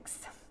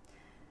context.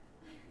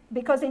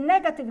 Because in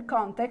negative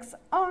context,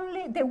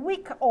 only the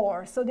weak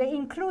or, so the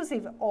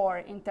inclusive or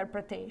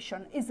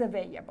interpretation is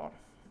available,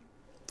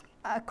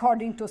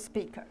 according to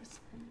speakers.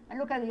 And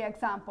look at the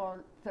example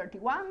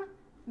 31.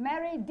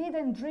 Mary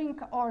didn't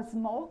drink or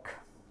smoke.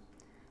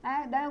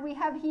 Then we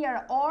have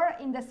here or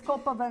in the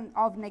scope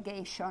of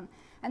negation.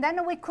 And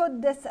then we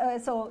could,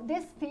 so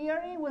this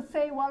theory would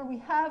say, well, we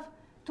have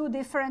two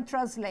different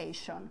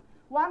translations.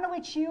 One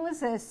which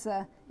uses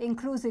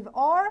inclusive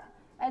or,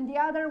 and the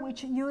other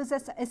which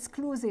uses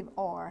exclusive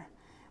or.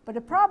 But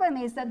the problem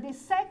is that this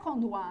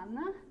second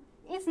one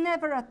is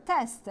never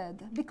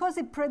attested because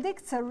it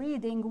predicts a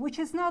reading which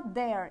is not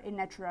there in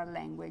natural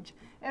language.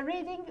 A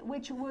reading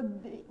which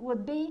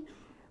would be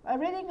a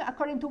reading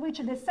according to which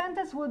the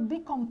sentence would be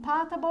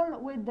compatible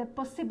with the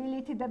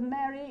possibility that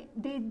Mary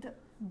did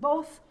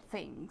both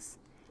things.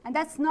 And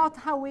that's not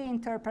how we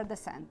interpret the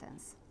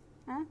sentence.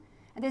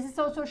 And this is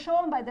also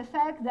shown by the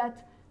fact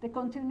that the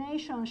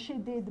continuation she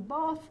did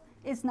both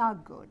is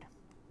not good.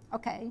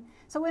 Okay?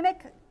 So we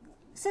make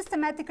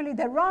systematically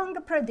the wrong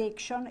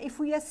prediction if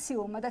we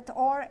assume that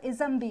or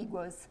is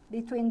ambiguous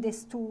between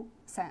these two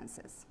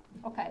senses.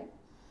 Okay?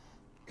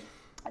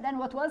 And then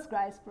what was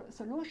Grice's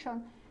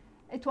solution?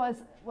 It was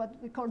what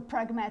we call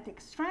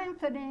pragmatic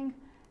strengthening.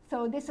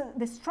 So this is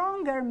the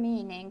stronger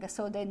meaning,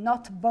 so they're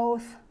not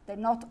both, they're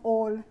not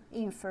all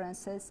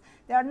inferences.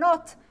 They are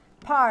not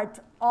part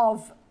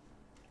of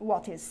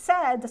what is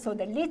said, so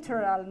the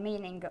literal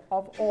meaning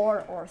of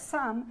or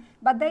some,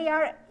 but they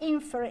are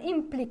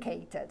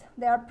implicated.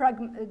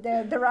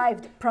 They're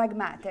derived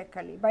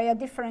pragmatically by a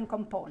different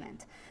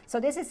component. So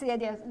this is the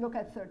idea. Look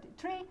at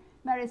 33.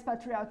 Mary is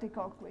patriotic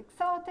or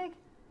quixotic.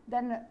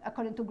 Then,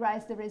 according to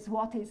Grice, there is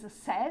what is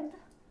said,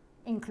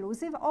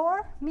 inclusive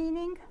or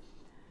meaning.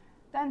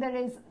 Then there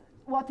is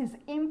what is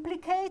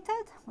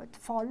implicated, what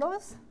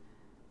follows,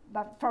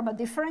 but from a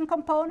different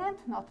component,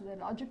 not the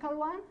logical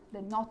one,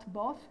 the not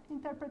both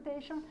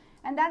interpretation.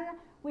 And then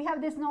we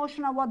have this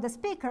notion of what the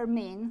speaker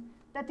means,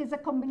 that is a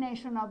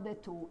combination of the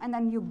two, and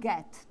then you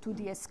get to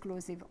the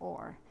exclusive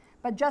or.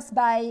 But just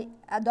by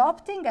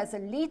adopting as a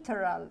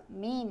literal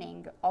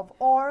meaning of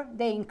or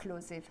the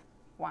inclusive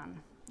one.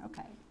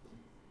 Okay.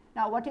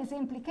 Now what is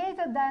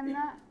implicated then,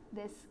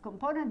 this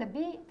component, the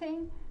B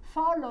thing,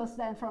 follows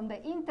then from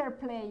the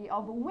interplay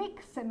of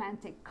weak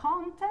semantic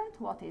content,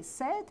 what is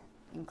said,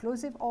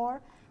 inclusive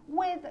or,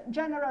 with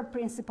general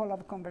principle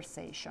of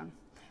conversation.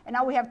 And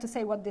now we have to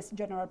say what these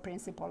general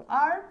principles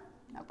are.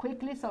 Now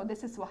quickly, so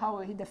this is how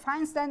he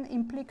defines then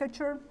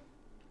implicature.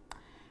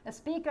 A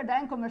speaker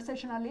then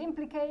conversationally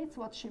implicates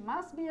what she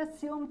must be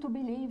assumed to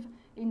believe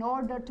in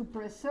order to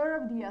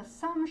preserve the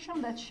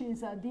assumption that she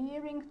is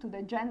adhering to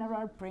the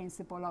general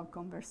principle of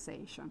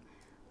conversation.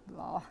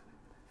 Blah.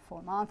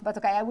 4 months, but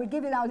okay, I will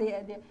give you now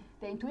the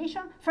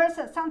intuition. First,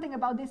 something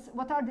about this,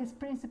 what are these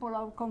principles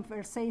of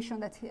conversation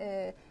that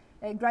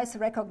Grice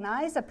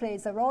recognized that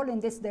plays a role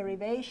in this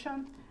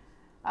derivation?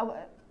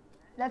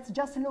 Let's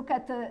just look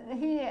at,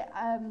 he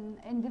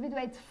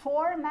individuates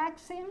 4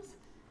 maxims.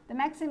 The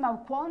maxim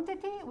of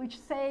quantity, which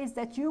says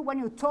that when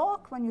you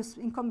talk,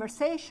 in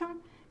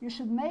conversation, you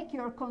should make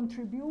your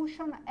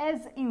contribution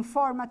as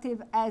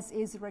informative as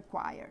is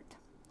required.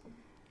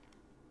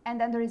 And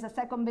then there is a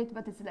second bit,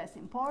 but it's less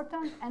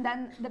important. And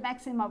then the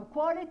maxim of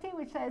quality,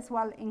 which says,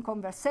 well, in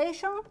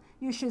conversation,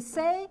 you should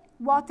say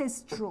what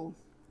is true.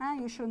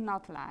 You should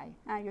not lie.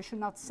 You should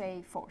not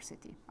say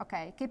falsity.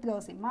 Okay, keep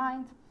those in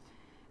mind.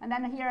 And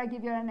then here I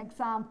give you an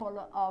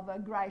example of a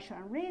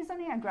Gricean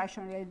reasoning, a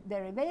Gricean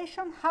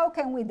derivation. How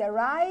can we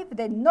derive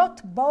the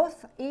not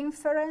both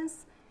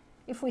inference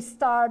if we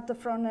start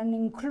from an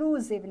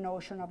inclusive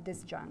notion of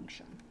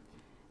disjunction?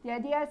 The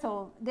idea,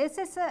 so this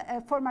is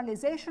a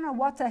formalization of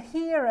what a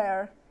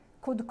hearer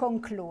could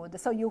conclude.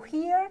 So you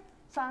hear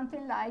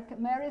something like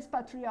Mary is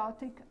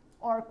patriotic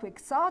or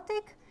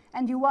quixotic,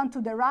 and you want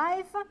to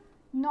derive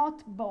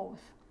not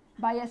both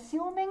by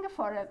assuming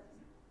for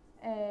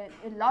a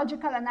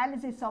logical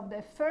analysis of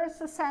the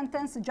first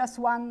sentence just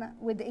one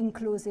with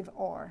inclusive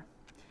or.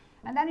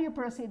 And then you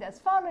proceed as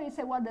follows. You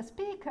say, well, the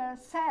speaker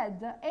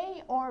said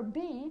A or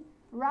B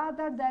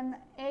rather than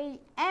A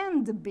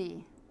and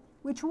B,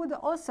 which would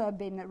also have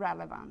been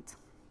relevant.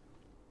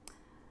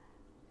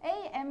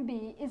 A and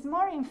B is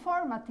more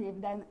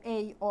informative than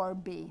A or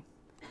B.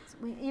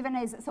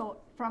 So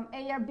from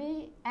A or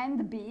B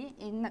and B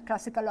in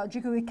classical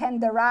logic, we can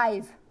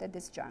derive the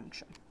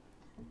disjunction.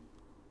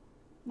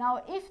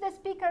 Now, if the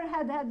speaker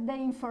had had the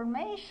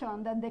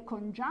information that the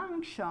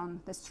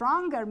conjunction, the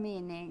stronger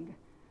meaning,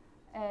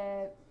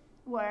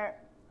 were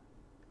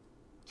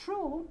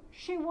true,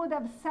 she would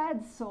have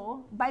said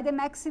so by the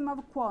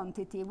maximum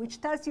quantity, which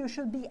tells you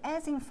should be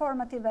as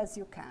informative as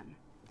you can.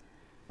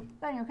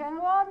 Then you can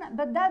go on,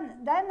 but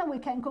then we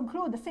can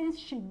conclude, since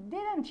she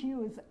didn't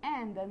use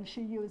and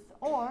she used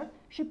or,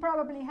 she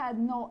probably had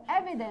no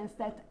evidence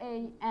that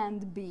A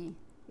and B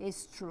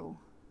is true.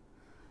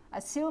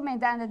 Assuming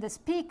then that the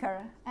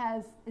speaker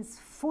is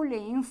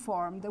fully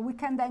informed, we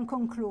can then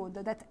conclude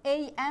that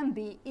A and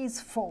B is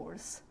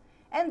false.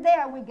 And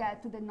there we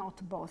get to the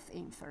not both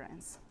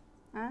inference.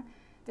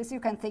 This you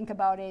can think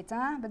about it.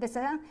 But this,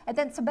 and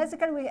then so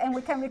basically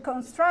we can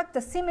reconstruct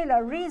a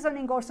similar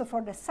reasoning also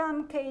for the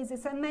some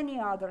cases and many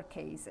other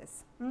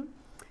cases.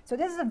 So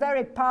this is a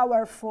very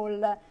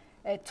powerful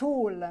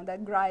tool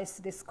that Grice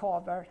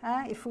discovered.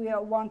 If we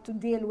want to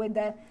deal with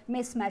the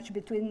mismatch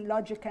between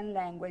logic and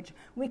language,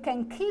 we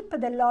can keep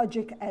the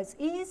logic as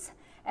is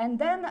and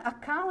then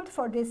account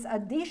for these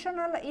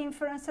additional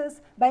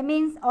inferences by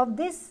means of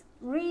this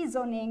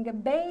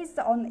reasoning based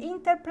on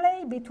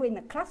interplay between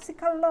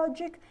classical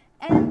logic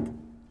and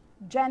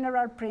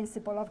general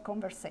principle of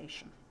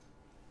conversation.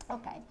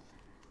 Okay.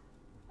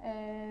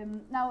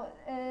 Now,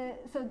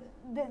 so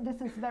this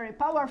is very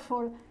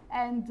powerful,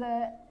 and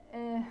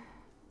I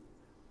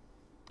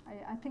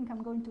think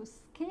I'm going to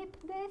skip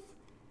this.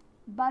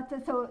 But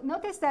so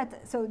notice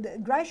that the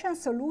Grecian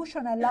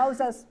solution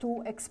allows us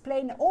to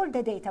explain all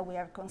the data we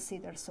have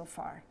considered so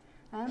far.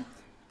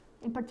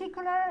 In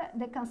particular,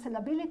 the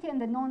cancellability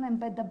and the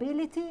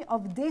non-embeddability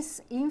of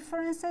these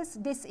inferences,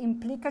 this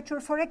implicature,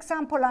 for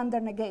example, under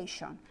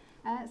negation.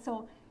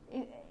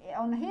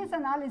 On his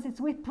analysis,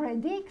 we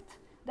predict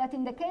that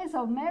in the case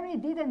of Mary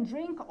didn't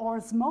drink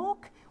or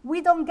smoke,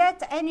 we don't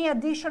get any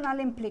additional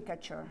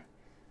implicature.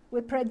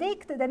 We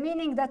predict the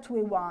meaning that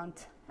we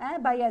want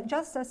by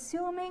just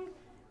assuming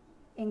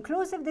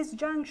inclusive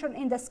disjunction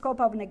in the scope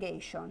of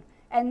negation,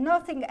 and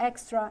nothing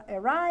extra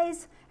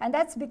arises, and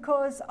that's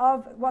because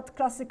of what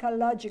classical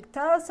logic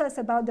tells us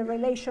about the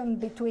relation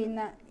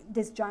between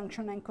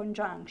disjunction and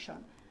conjunction.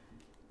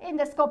 In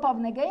the scope of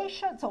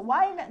negation, so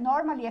while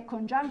normally a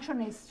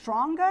conjunction is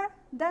stronger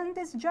than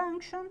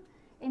disjunction,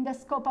 in the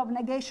scope of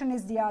negation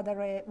is the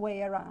other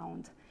way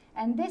around.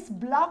 And this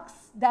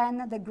blocks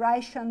then the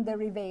Grecian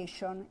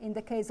derivation in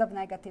the case of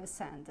negative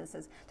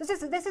sentences.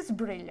 This is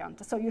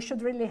brilliant, so you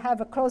should really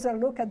have a closer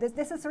look at this.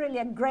 This is really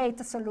a great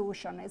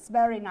solution. It's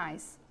very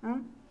nice.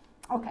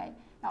 Okay,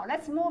 now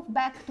let's move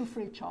back to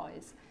free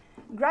choice.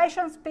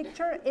 Grecian's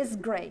picture is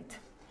great.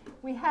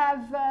 We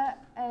have,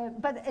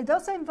 but it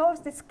also involves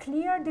this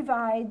clear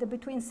divide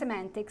between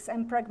semantics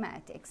and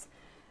pragmatics.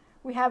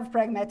 We have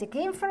pragmatic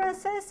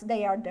inferences.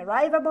 They are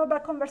derivable by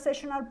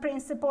conversational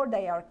principle.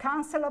 They are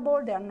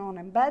cancelable. They are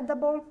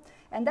non-embeddable.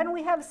 And then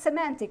we have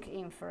semantic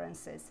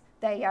inferences.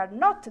 They are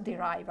not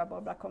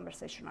derivable by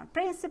conversational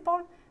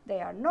principle. They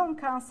are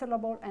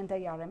non-cancelable, and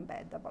they are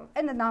embeddable.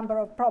 And a number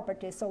of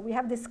properties. So we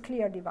have this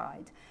clear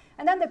divide.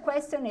 And then the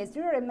question is,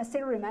 do you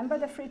still remember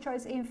the free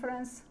choice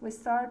inference we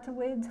start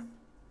with?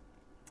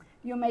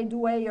 You may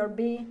do A or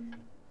B.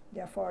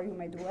 Therefore, you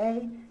may do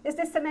A. Is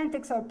this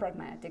semantics or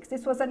pragmatics?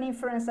 This was an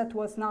inference that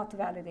was not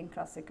valid in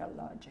classical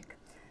logic.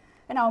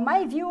 And now,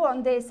 my view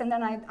on this, and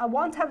then I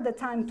won't have the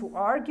time to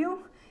argue,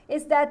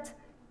 is that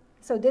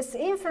so these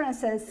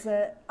inferences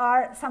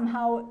are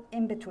somehow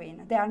in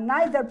between. They are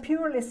neither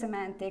purely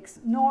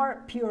semantics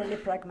nor purely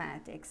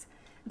pragmatics.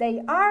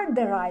 They are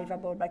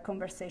derivable by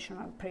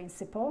conversational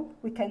principle.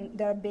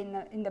 There have been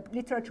in the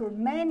literature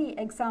many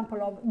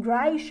examples of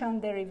Grecian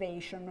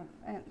derivation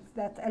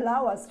that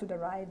allow us to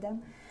derive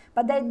them.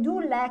 But they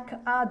do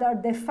lack other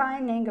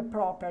defining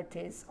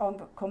properties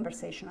of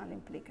conversational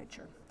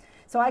implicature.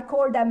 So I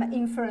call them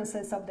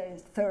inferences of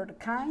the third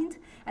kind.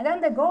 And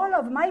then the goal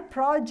of my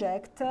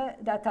project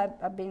that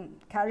I've been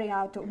carrying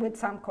out with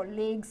some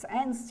colleagues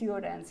and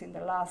students in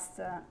the last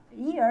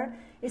year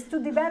is to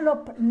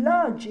develop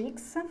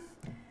logics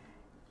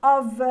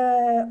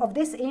of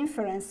these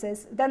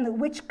inferences then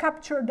which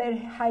capture their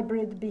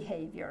hybrid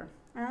behavior.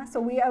 So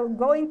we are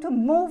going to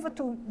move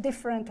to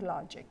different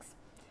logics.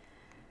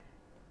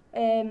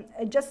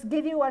 Just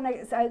give you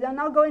I'm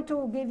not going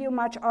to give you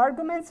much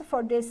arguments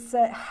for this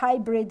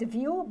hybrid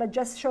view, but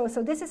just show.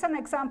 So this is an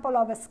example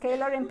of a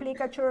scalar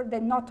implicature,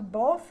 the not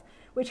both,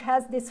 which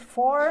has these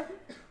four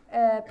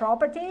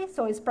property,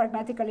 so it's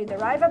pragmatically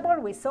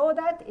derivable. We saw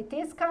that. It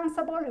is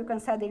countable. You can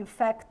say, in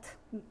fact,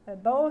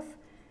 both.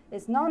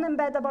 It's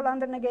non-embeddable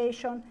under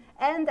negation.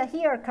 And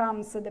here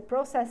comes the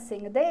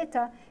processing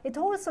data. It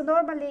also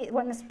normally,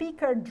 when a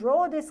speaker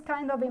draws this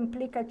kind of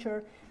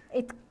implicature,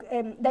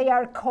 they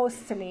are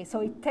costly,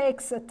 so it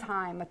takes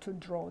time to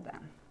draw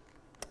them.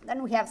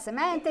 Then we have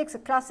semantics,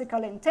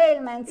 classical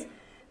entailments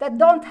that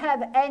don't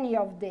have any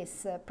of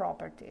these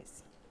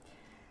properties.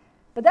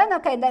 But then,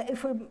 okay,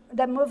 if we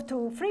then move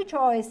to free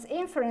choice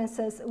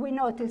inferences, we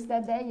notice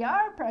that they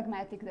are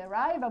pragmatic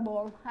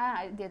derivable.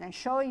 I didn't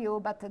show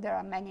you, but there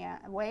are many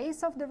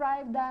ways of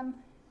derive them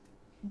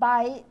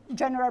by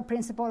general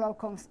principle of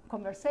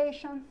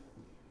conversation.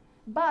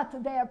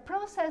 But their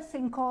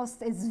processing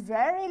cost is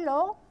very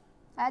low.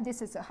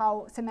 This is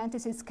how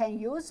semanticists can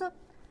use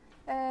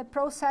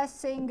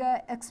processing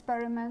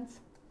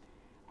experiments.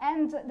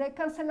 And the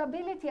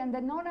cancelability and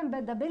the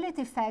non-embeddability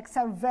effects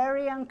are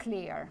very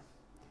unclear.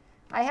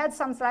 I had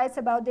some slides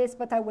about this,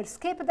 but I will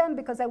skip them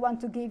because I want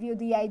to give you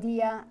the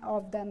idea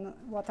of them,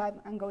 what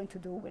I'm going to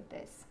do with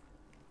this.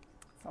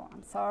 So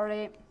I'm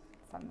sorry,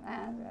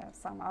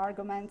 some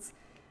arguments.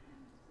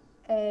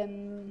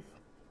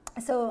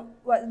 So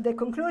the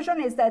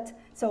conclusion is that,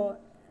 so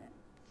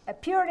a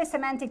purely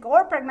semantic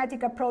or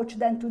pragmatic approach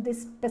then to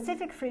this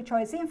specific free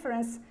choice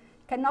inference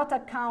cannot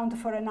account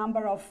for a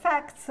number of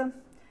facts.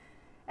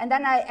 And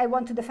then I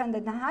want to defend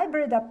the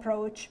hybrid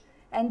approach.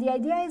 And the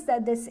idea is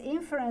that these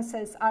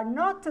inferences are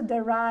not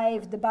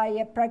derived by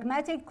a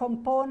pragmatic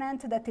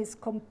component that is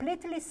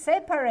completely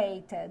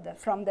separated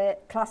from the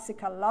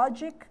classical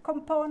logic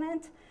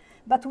component,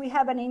 but we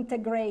have an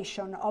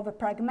integration of a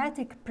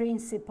pragmatic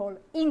principle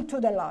into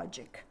the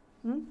logic.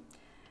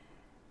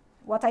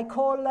 What I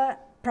call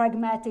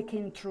pragmatic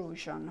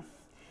intrusion.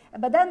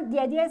 But then the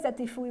idea is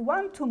that if we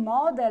want to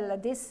model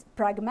this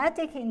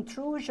pragmatic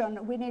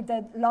intrusion, we need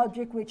a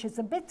logic which is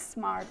a bit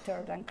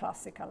smarter than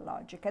classical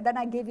logic. And then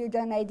I give you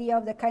an idea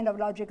of the kind of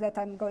logic that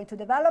I'm going to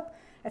develop.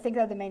 I think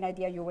that the main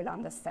idea you will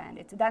understand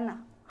it.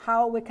 Then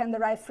how we can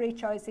derive free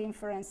choice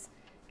inference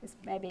is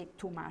maybe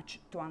too much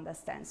to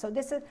understand. So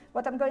this is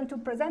what I'm going to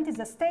present is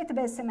a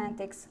state-based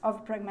semantics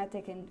of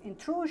pragmatic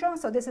intrusion.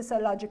 So this is a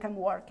logic I'm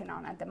working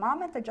on at the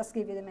moment. I just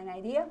give you the main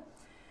idea.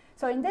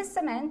 So in this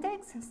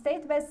semantics,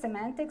 state-based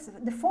semantics,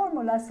 the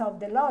formulas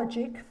of the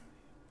logic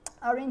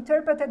are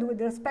interpreted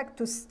with respect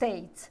to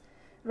states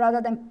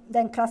rather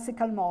than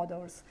classical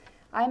models.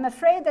 I'm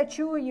afraid that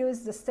you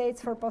use the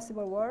states for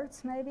possible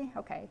words, maybe?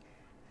 Okay.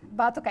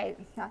 But okay,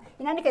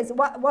 in any case,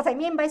 what I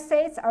mean by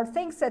states are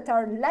things that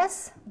are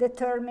less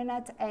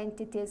determinate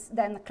entities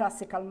than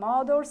classical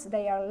models.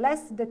 They are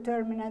less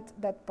determinate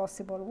than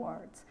possible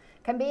words.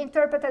 Can be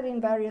interpreted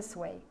in various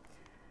ways.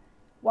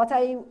 What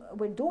I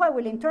will do, I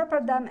will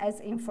interpret them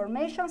as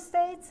information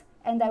states,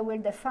 and I will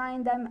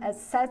define them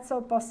as sets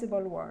of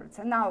possible words.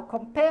 And now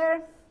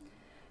compare.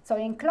 So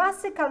in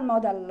classical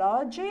modal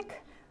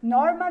logic,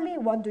 normally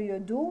what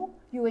do?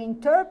 You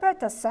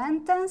interpret a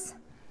sentence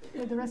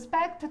with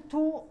respect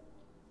to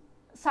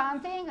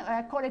something.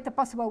 I call it a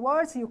possible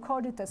words. You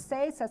call it a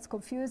state. That's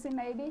confusing,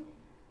 maybe.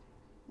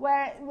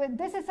 Where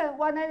this is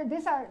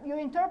you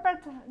interpret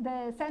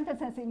the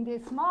sentences in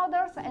these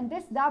models, and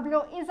this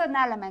W is an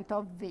element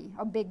of V,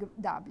 of big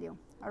W.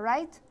 All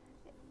right?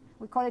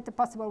 We call it the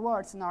possible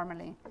words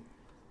normally.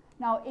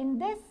 Now, in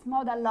this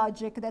modal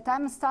logic that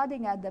I'm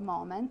studying at the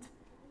moment,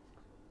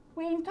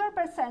 we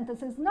interpret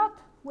sentences not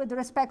with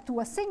respect to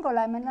a single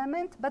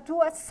element, but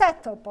to a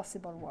set of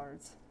possible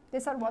words.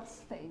 These are what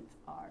states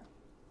are.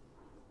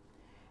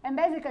 And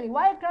basically,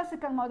 while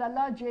classical modal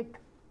logic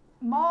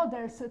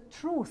models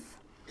truth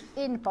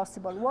in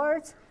possible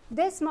words,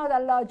 this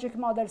modal logic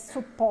model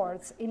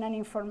supports in an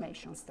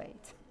information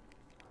state.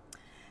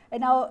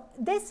 And now,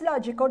 this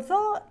logic,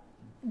 although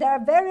there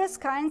are various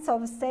kinds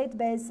of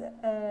state-based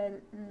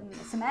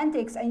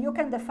semantics, and you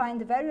can define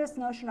the various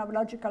notions of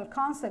logical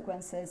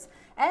consequences,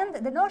 and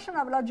the notion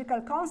of logical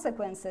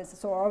consequences,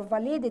 so of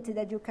validity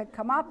that you can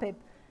come up with,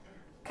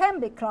 can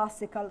be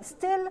classical.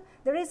 Still,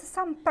 there is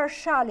some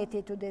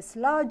partiality to this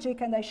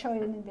logic, and I show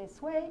it in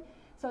this way.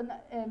 So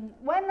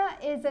when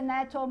is an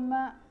atom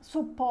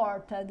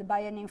supported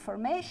by an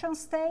information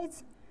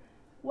state?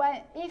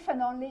 Well, if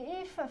and only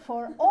if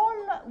for all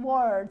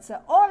words,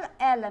 all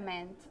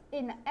elements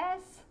in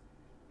S,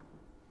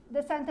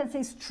 the sentence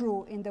is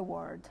true in the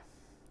word.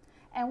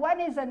 And when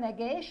is a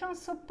negation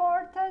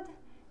supported?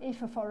 If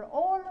for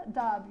all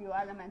W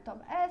element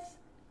of S,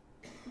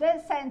 the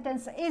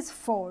sentence is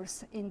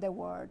false in the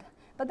word.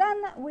 But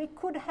then we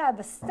could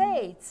have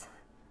states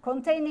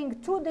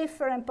containing two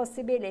different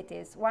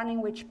possibilities, one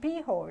in which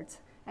P holds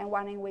and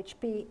one in which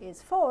P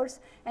is false.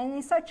 And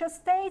in such a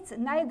state,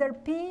 neither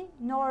P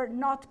nor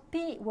not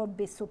P would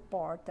be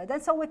supported.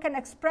 And so we can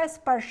express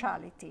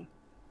partiality.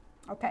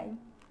 Okay?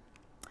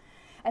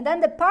 And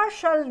then the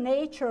partial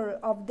nature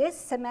of this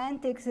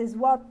semantics is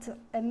what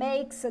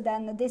makes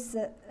then this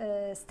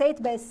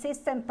state-based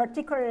system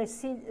particularly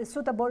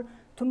suitable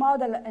to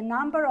model a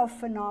number of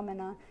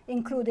phenomena,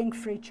 including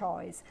free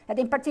choice. And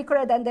in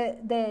particular, then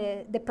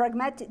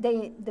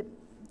the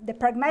the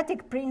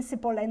pragmatic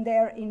principle and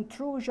their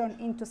intrusion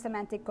into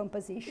semantic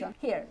composition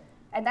here.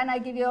 And then I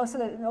give you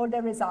also all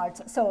the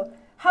results. So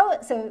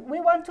we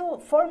want to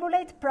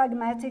formulate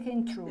pragmatic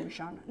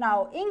intrusion.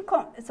 Now,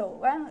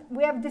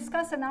 we have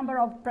discussed a number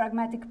of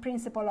pragmatic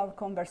principles of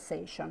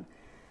conversation.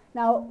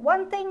 Now,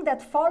 one thing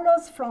that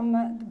follows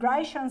from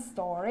Gramsci's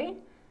story,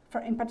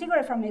 in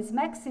particular from his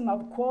maxim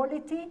of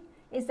quality,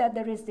 is that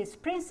there is this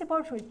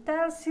principle which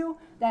tells you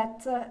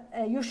that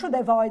you should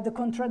avoid the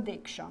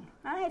contradiction.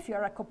 If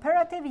you're a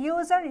cooperative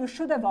user, you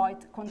should avoid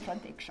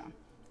contradiction.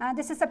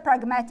 This is a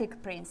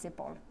pragmatic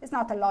principle. It's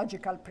not a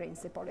logical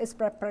principle. It's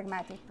a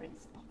pragmatic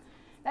principle.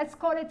 Let's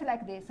call it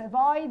like this: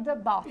 avoid the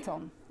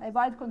bottom,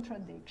 avoid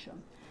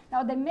contradiction.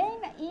 Now, the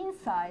main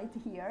insight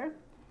here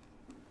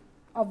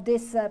of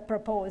this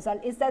proposal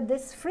is that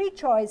these free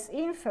choice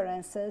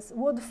inferences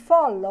would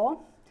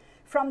follow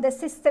from the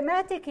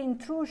systematic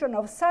intrusion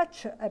of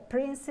such a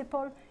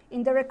principle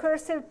in the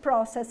recursive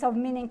process of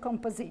meaning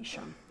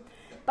composition.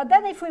 But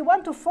then if we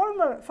want to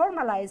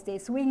formalize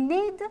this, we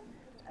need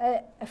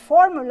a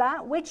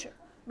formula which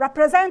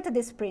represents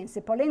this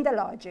principle in the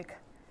logic.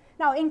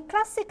 Now, in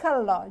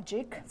classical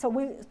logic,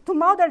 to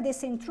model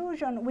this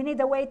intrusion, we need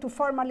a way to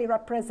formally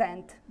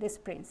represent this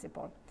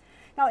principle.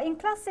 Now, in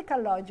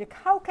classical logic,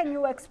 how can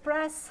you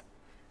express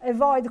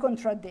avoid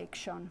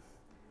contradiction?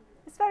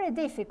 It's very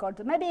difficult.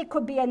 Maybe it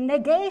could be a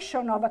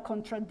negation of a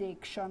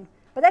contradiction,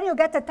 but then you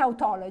get a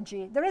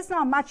tautology. There is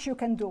not much you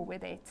can do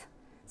with it.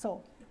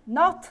 So,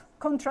 not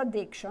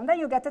contradiction. Then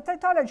you get a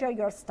tautology,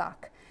 you're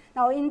stuck.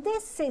 Now, in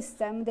this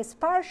system, this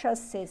partial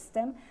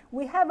system,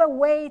 we have a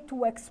way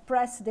to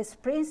express this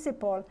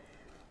principle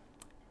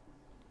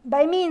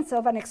by means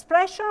of an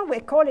expression.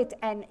 We call it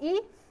NE,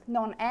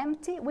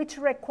 non-empty, which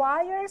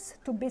requires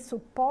to be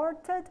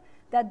supported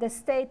that the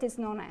state is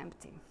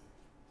non-empty.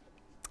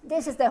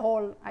 This is the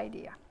whole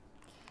idea.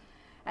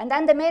 And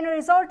then the main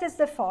result is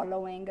the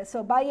following.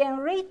 So by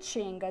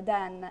enriching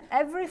then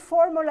every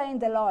formula in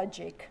the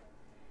logic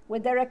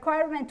with the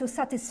requirement to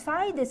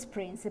satisfy this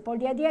principle,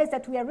 the idea is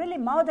that we are really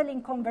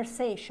modeling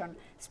conversation.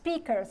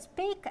 Speakers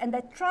speak, and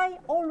they try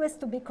always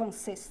to be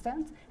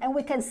consistent, and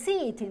we can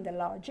see it in the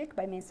logic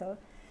by means of.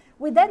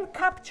 We then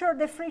capture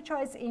the free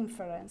choice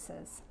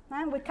inferences.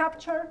 And we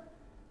capture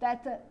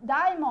that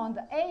diamond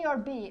A or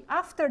B,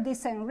 after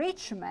this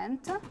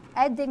enrichment,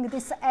 adding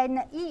this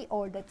NE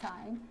all the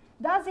time,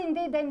 does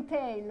indeed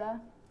entail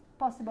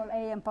possible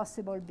A and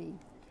possible B.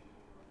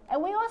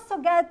 And we also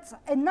get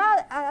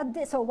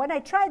another, so when I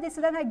tried this,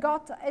 then I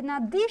got an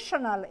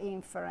additional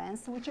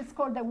inference, which is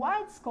called the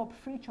wide scope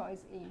free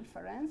choice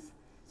inference.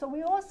 So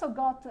we also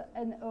got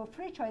a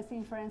free choice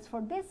inference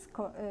for this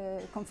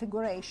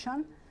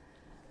configuration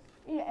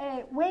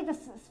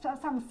with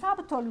some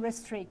subtle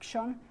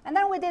restriction. And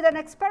then we did an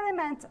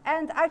experiment,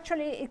 and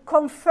actually it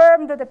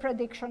confirmed the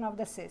prediction of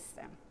the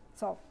system.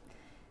 So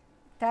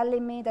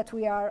telling me that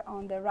we are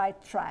on the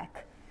right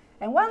track.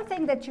 And one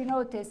thing that you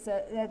notice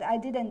that I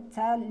didn't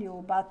tell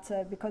you, but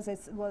because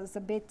it was a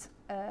bit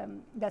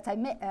that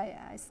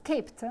I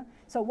skipped.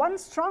 So one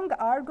strong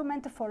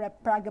argument for a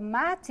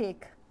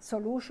pragmatic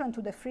solution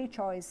to the free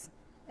choice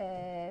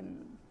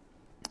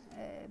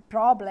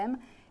problem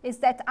is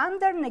that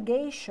under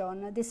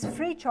negation, this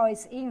free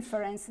choice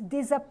inference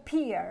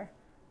disappear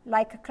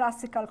like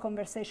classical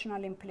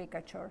conversational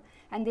implicature.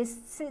 And this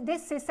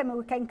system,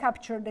 we can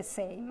capture the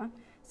same.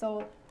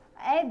 So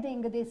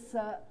adding this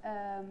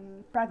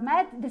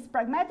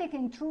pragmatic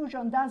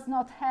intrusion does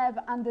not have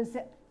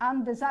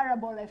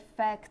undesirable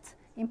effect,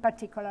 in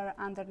particular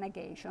under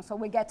negation. So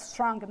we get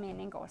strong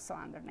meaning also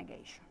under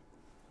negation.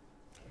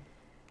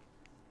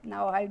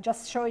 Now I'll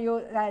just show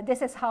you,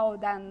 this is how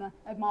then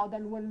a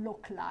model will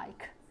look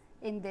like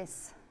in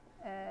this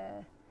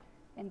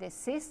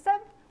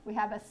system. We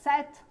have a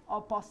set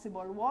of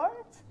possible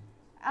words,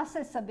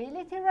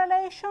 accessibility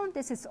relation.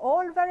 This is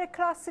all very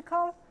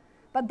classical.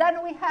 But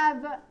then we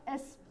have a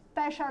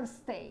special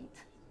state,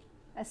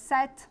 a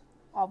set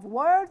of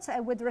words,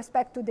 and with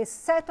respect to this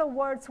set of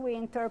words, we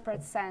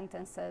interpret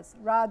sentences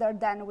rather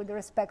than with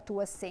respect to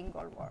a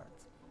single word.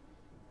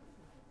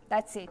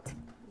 That's it.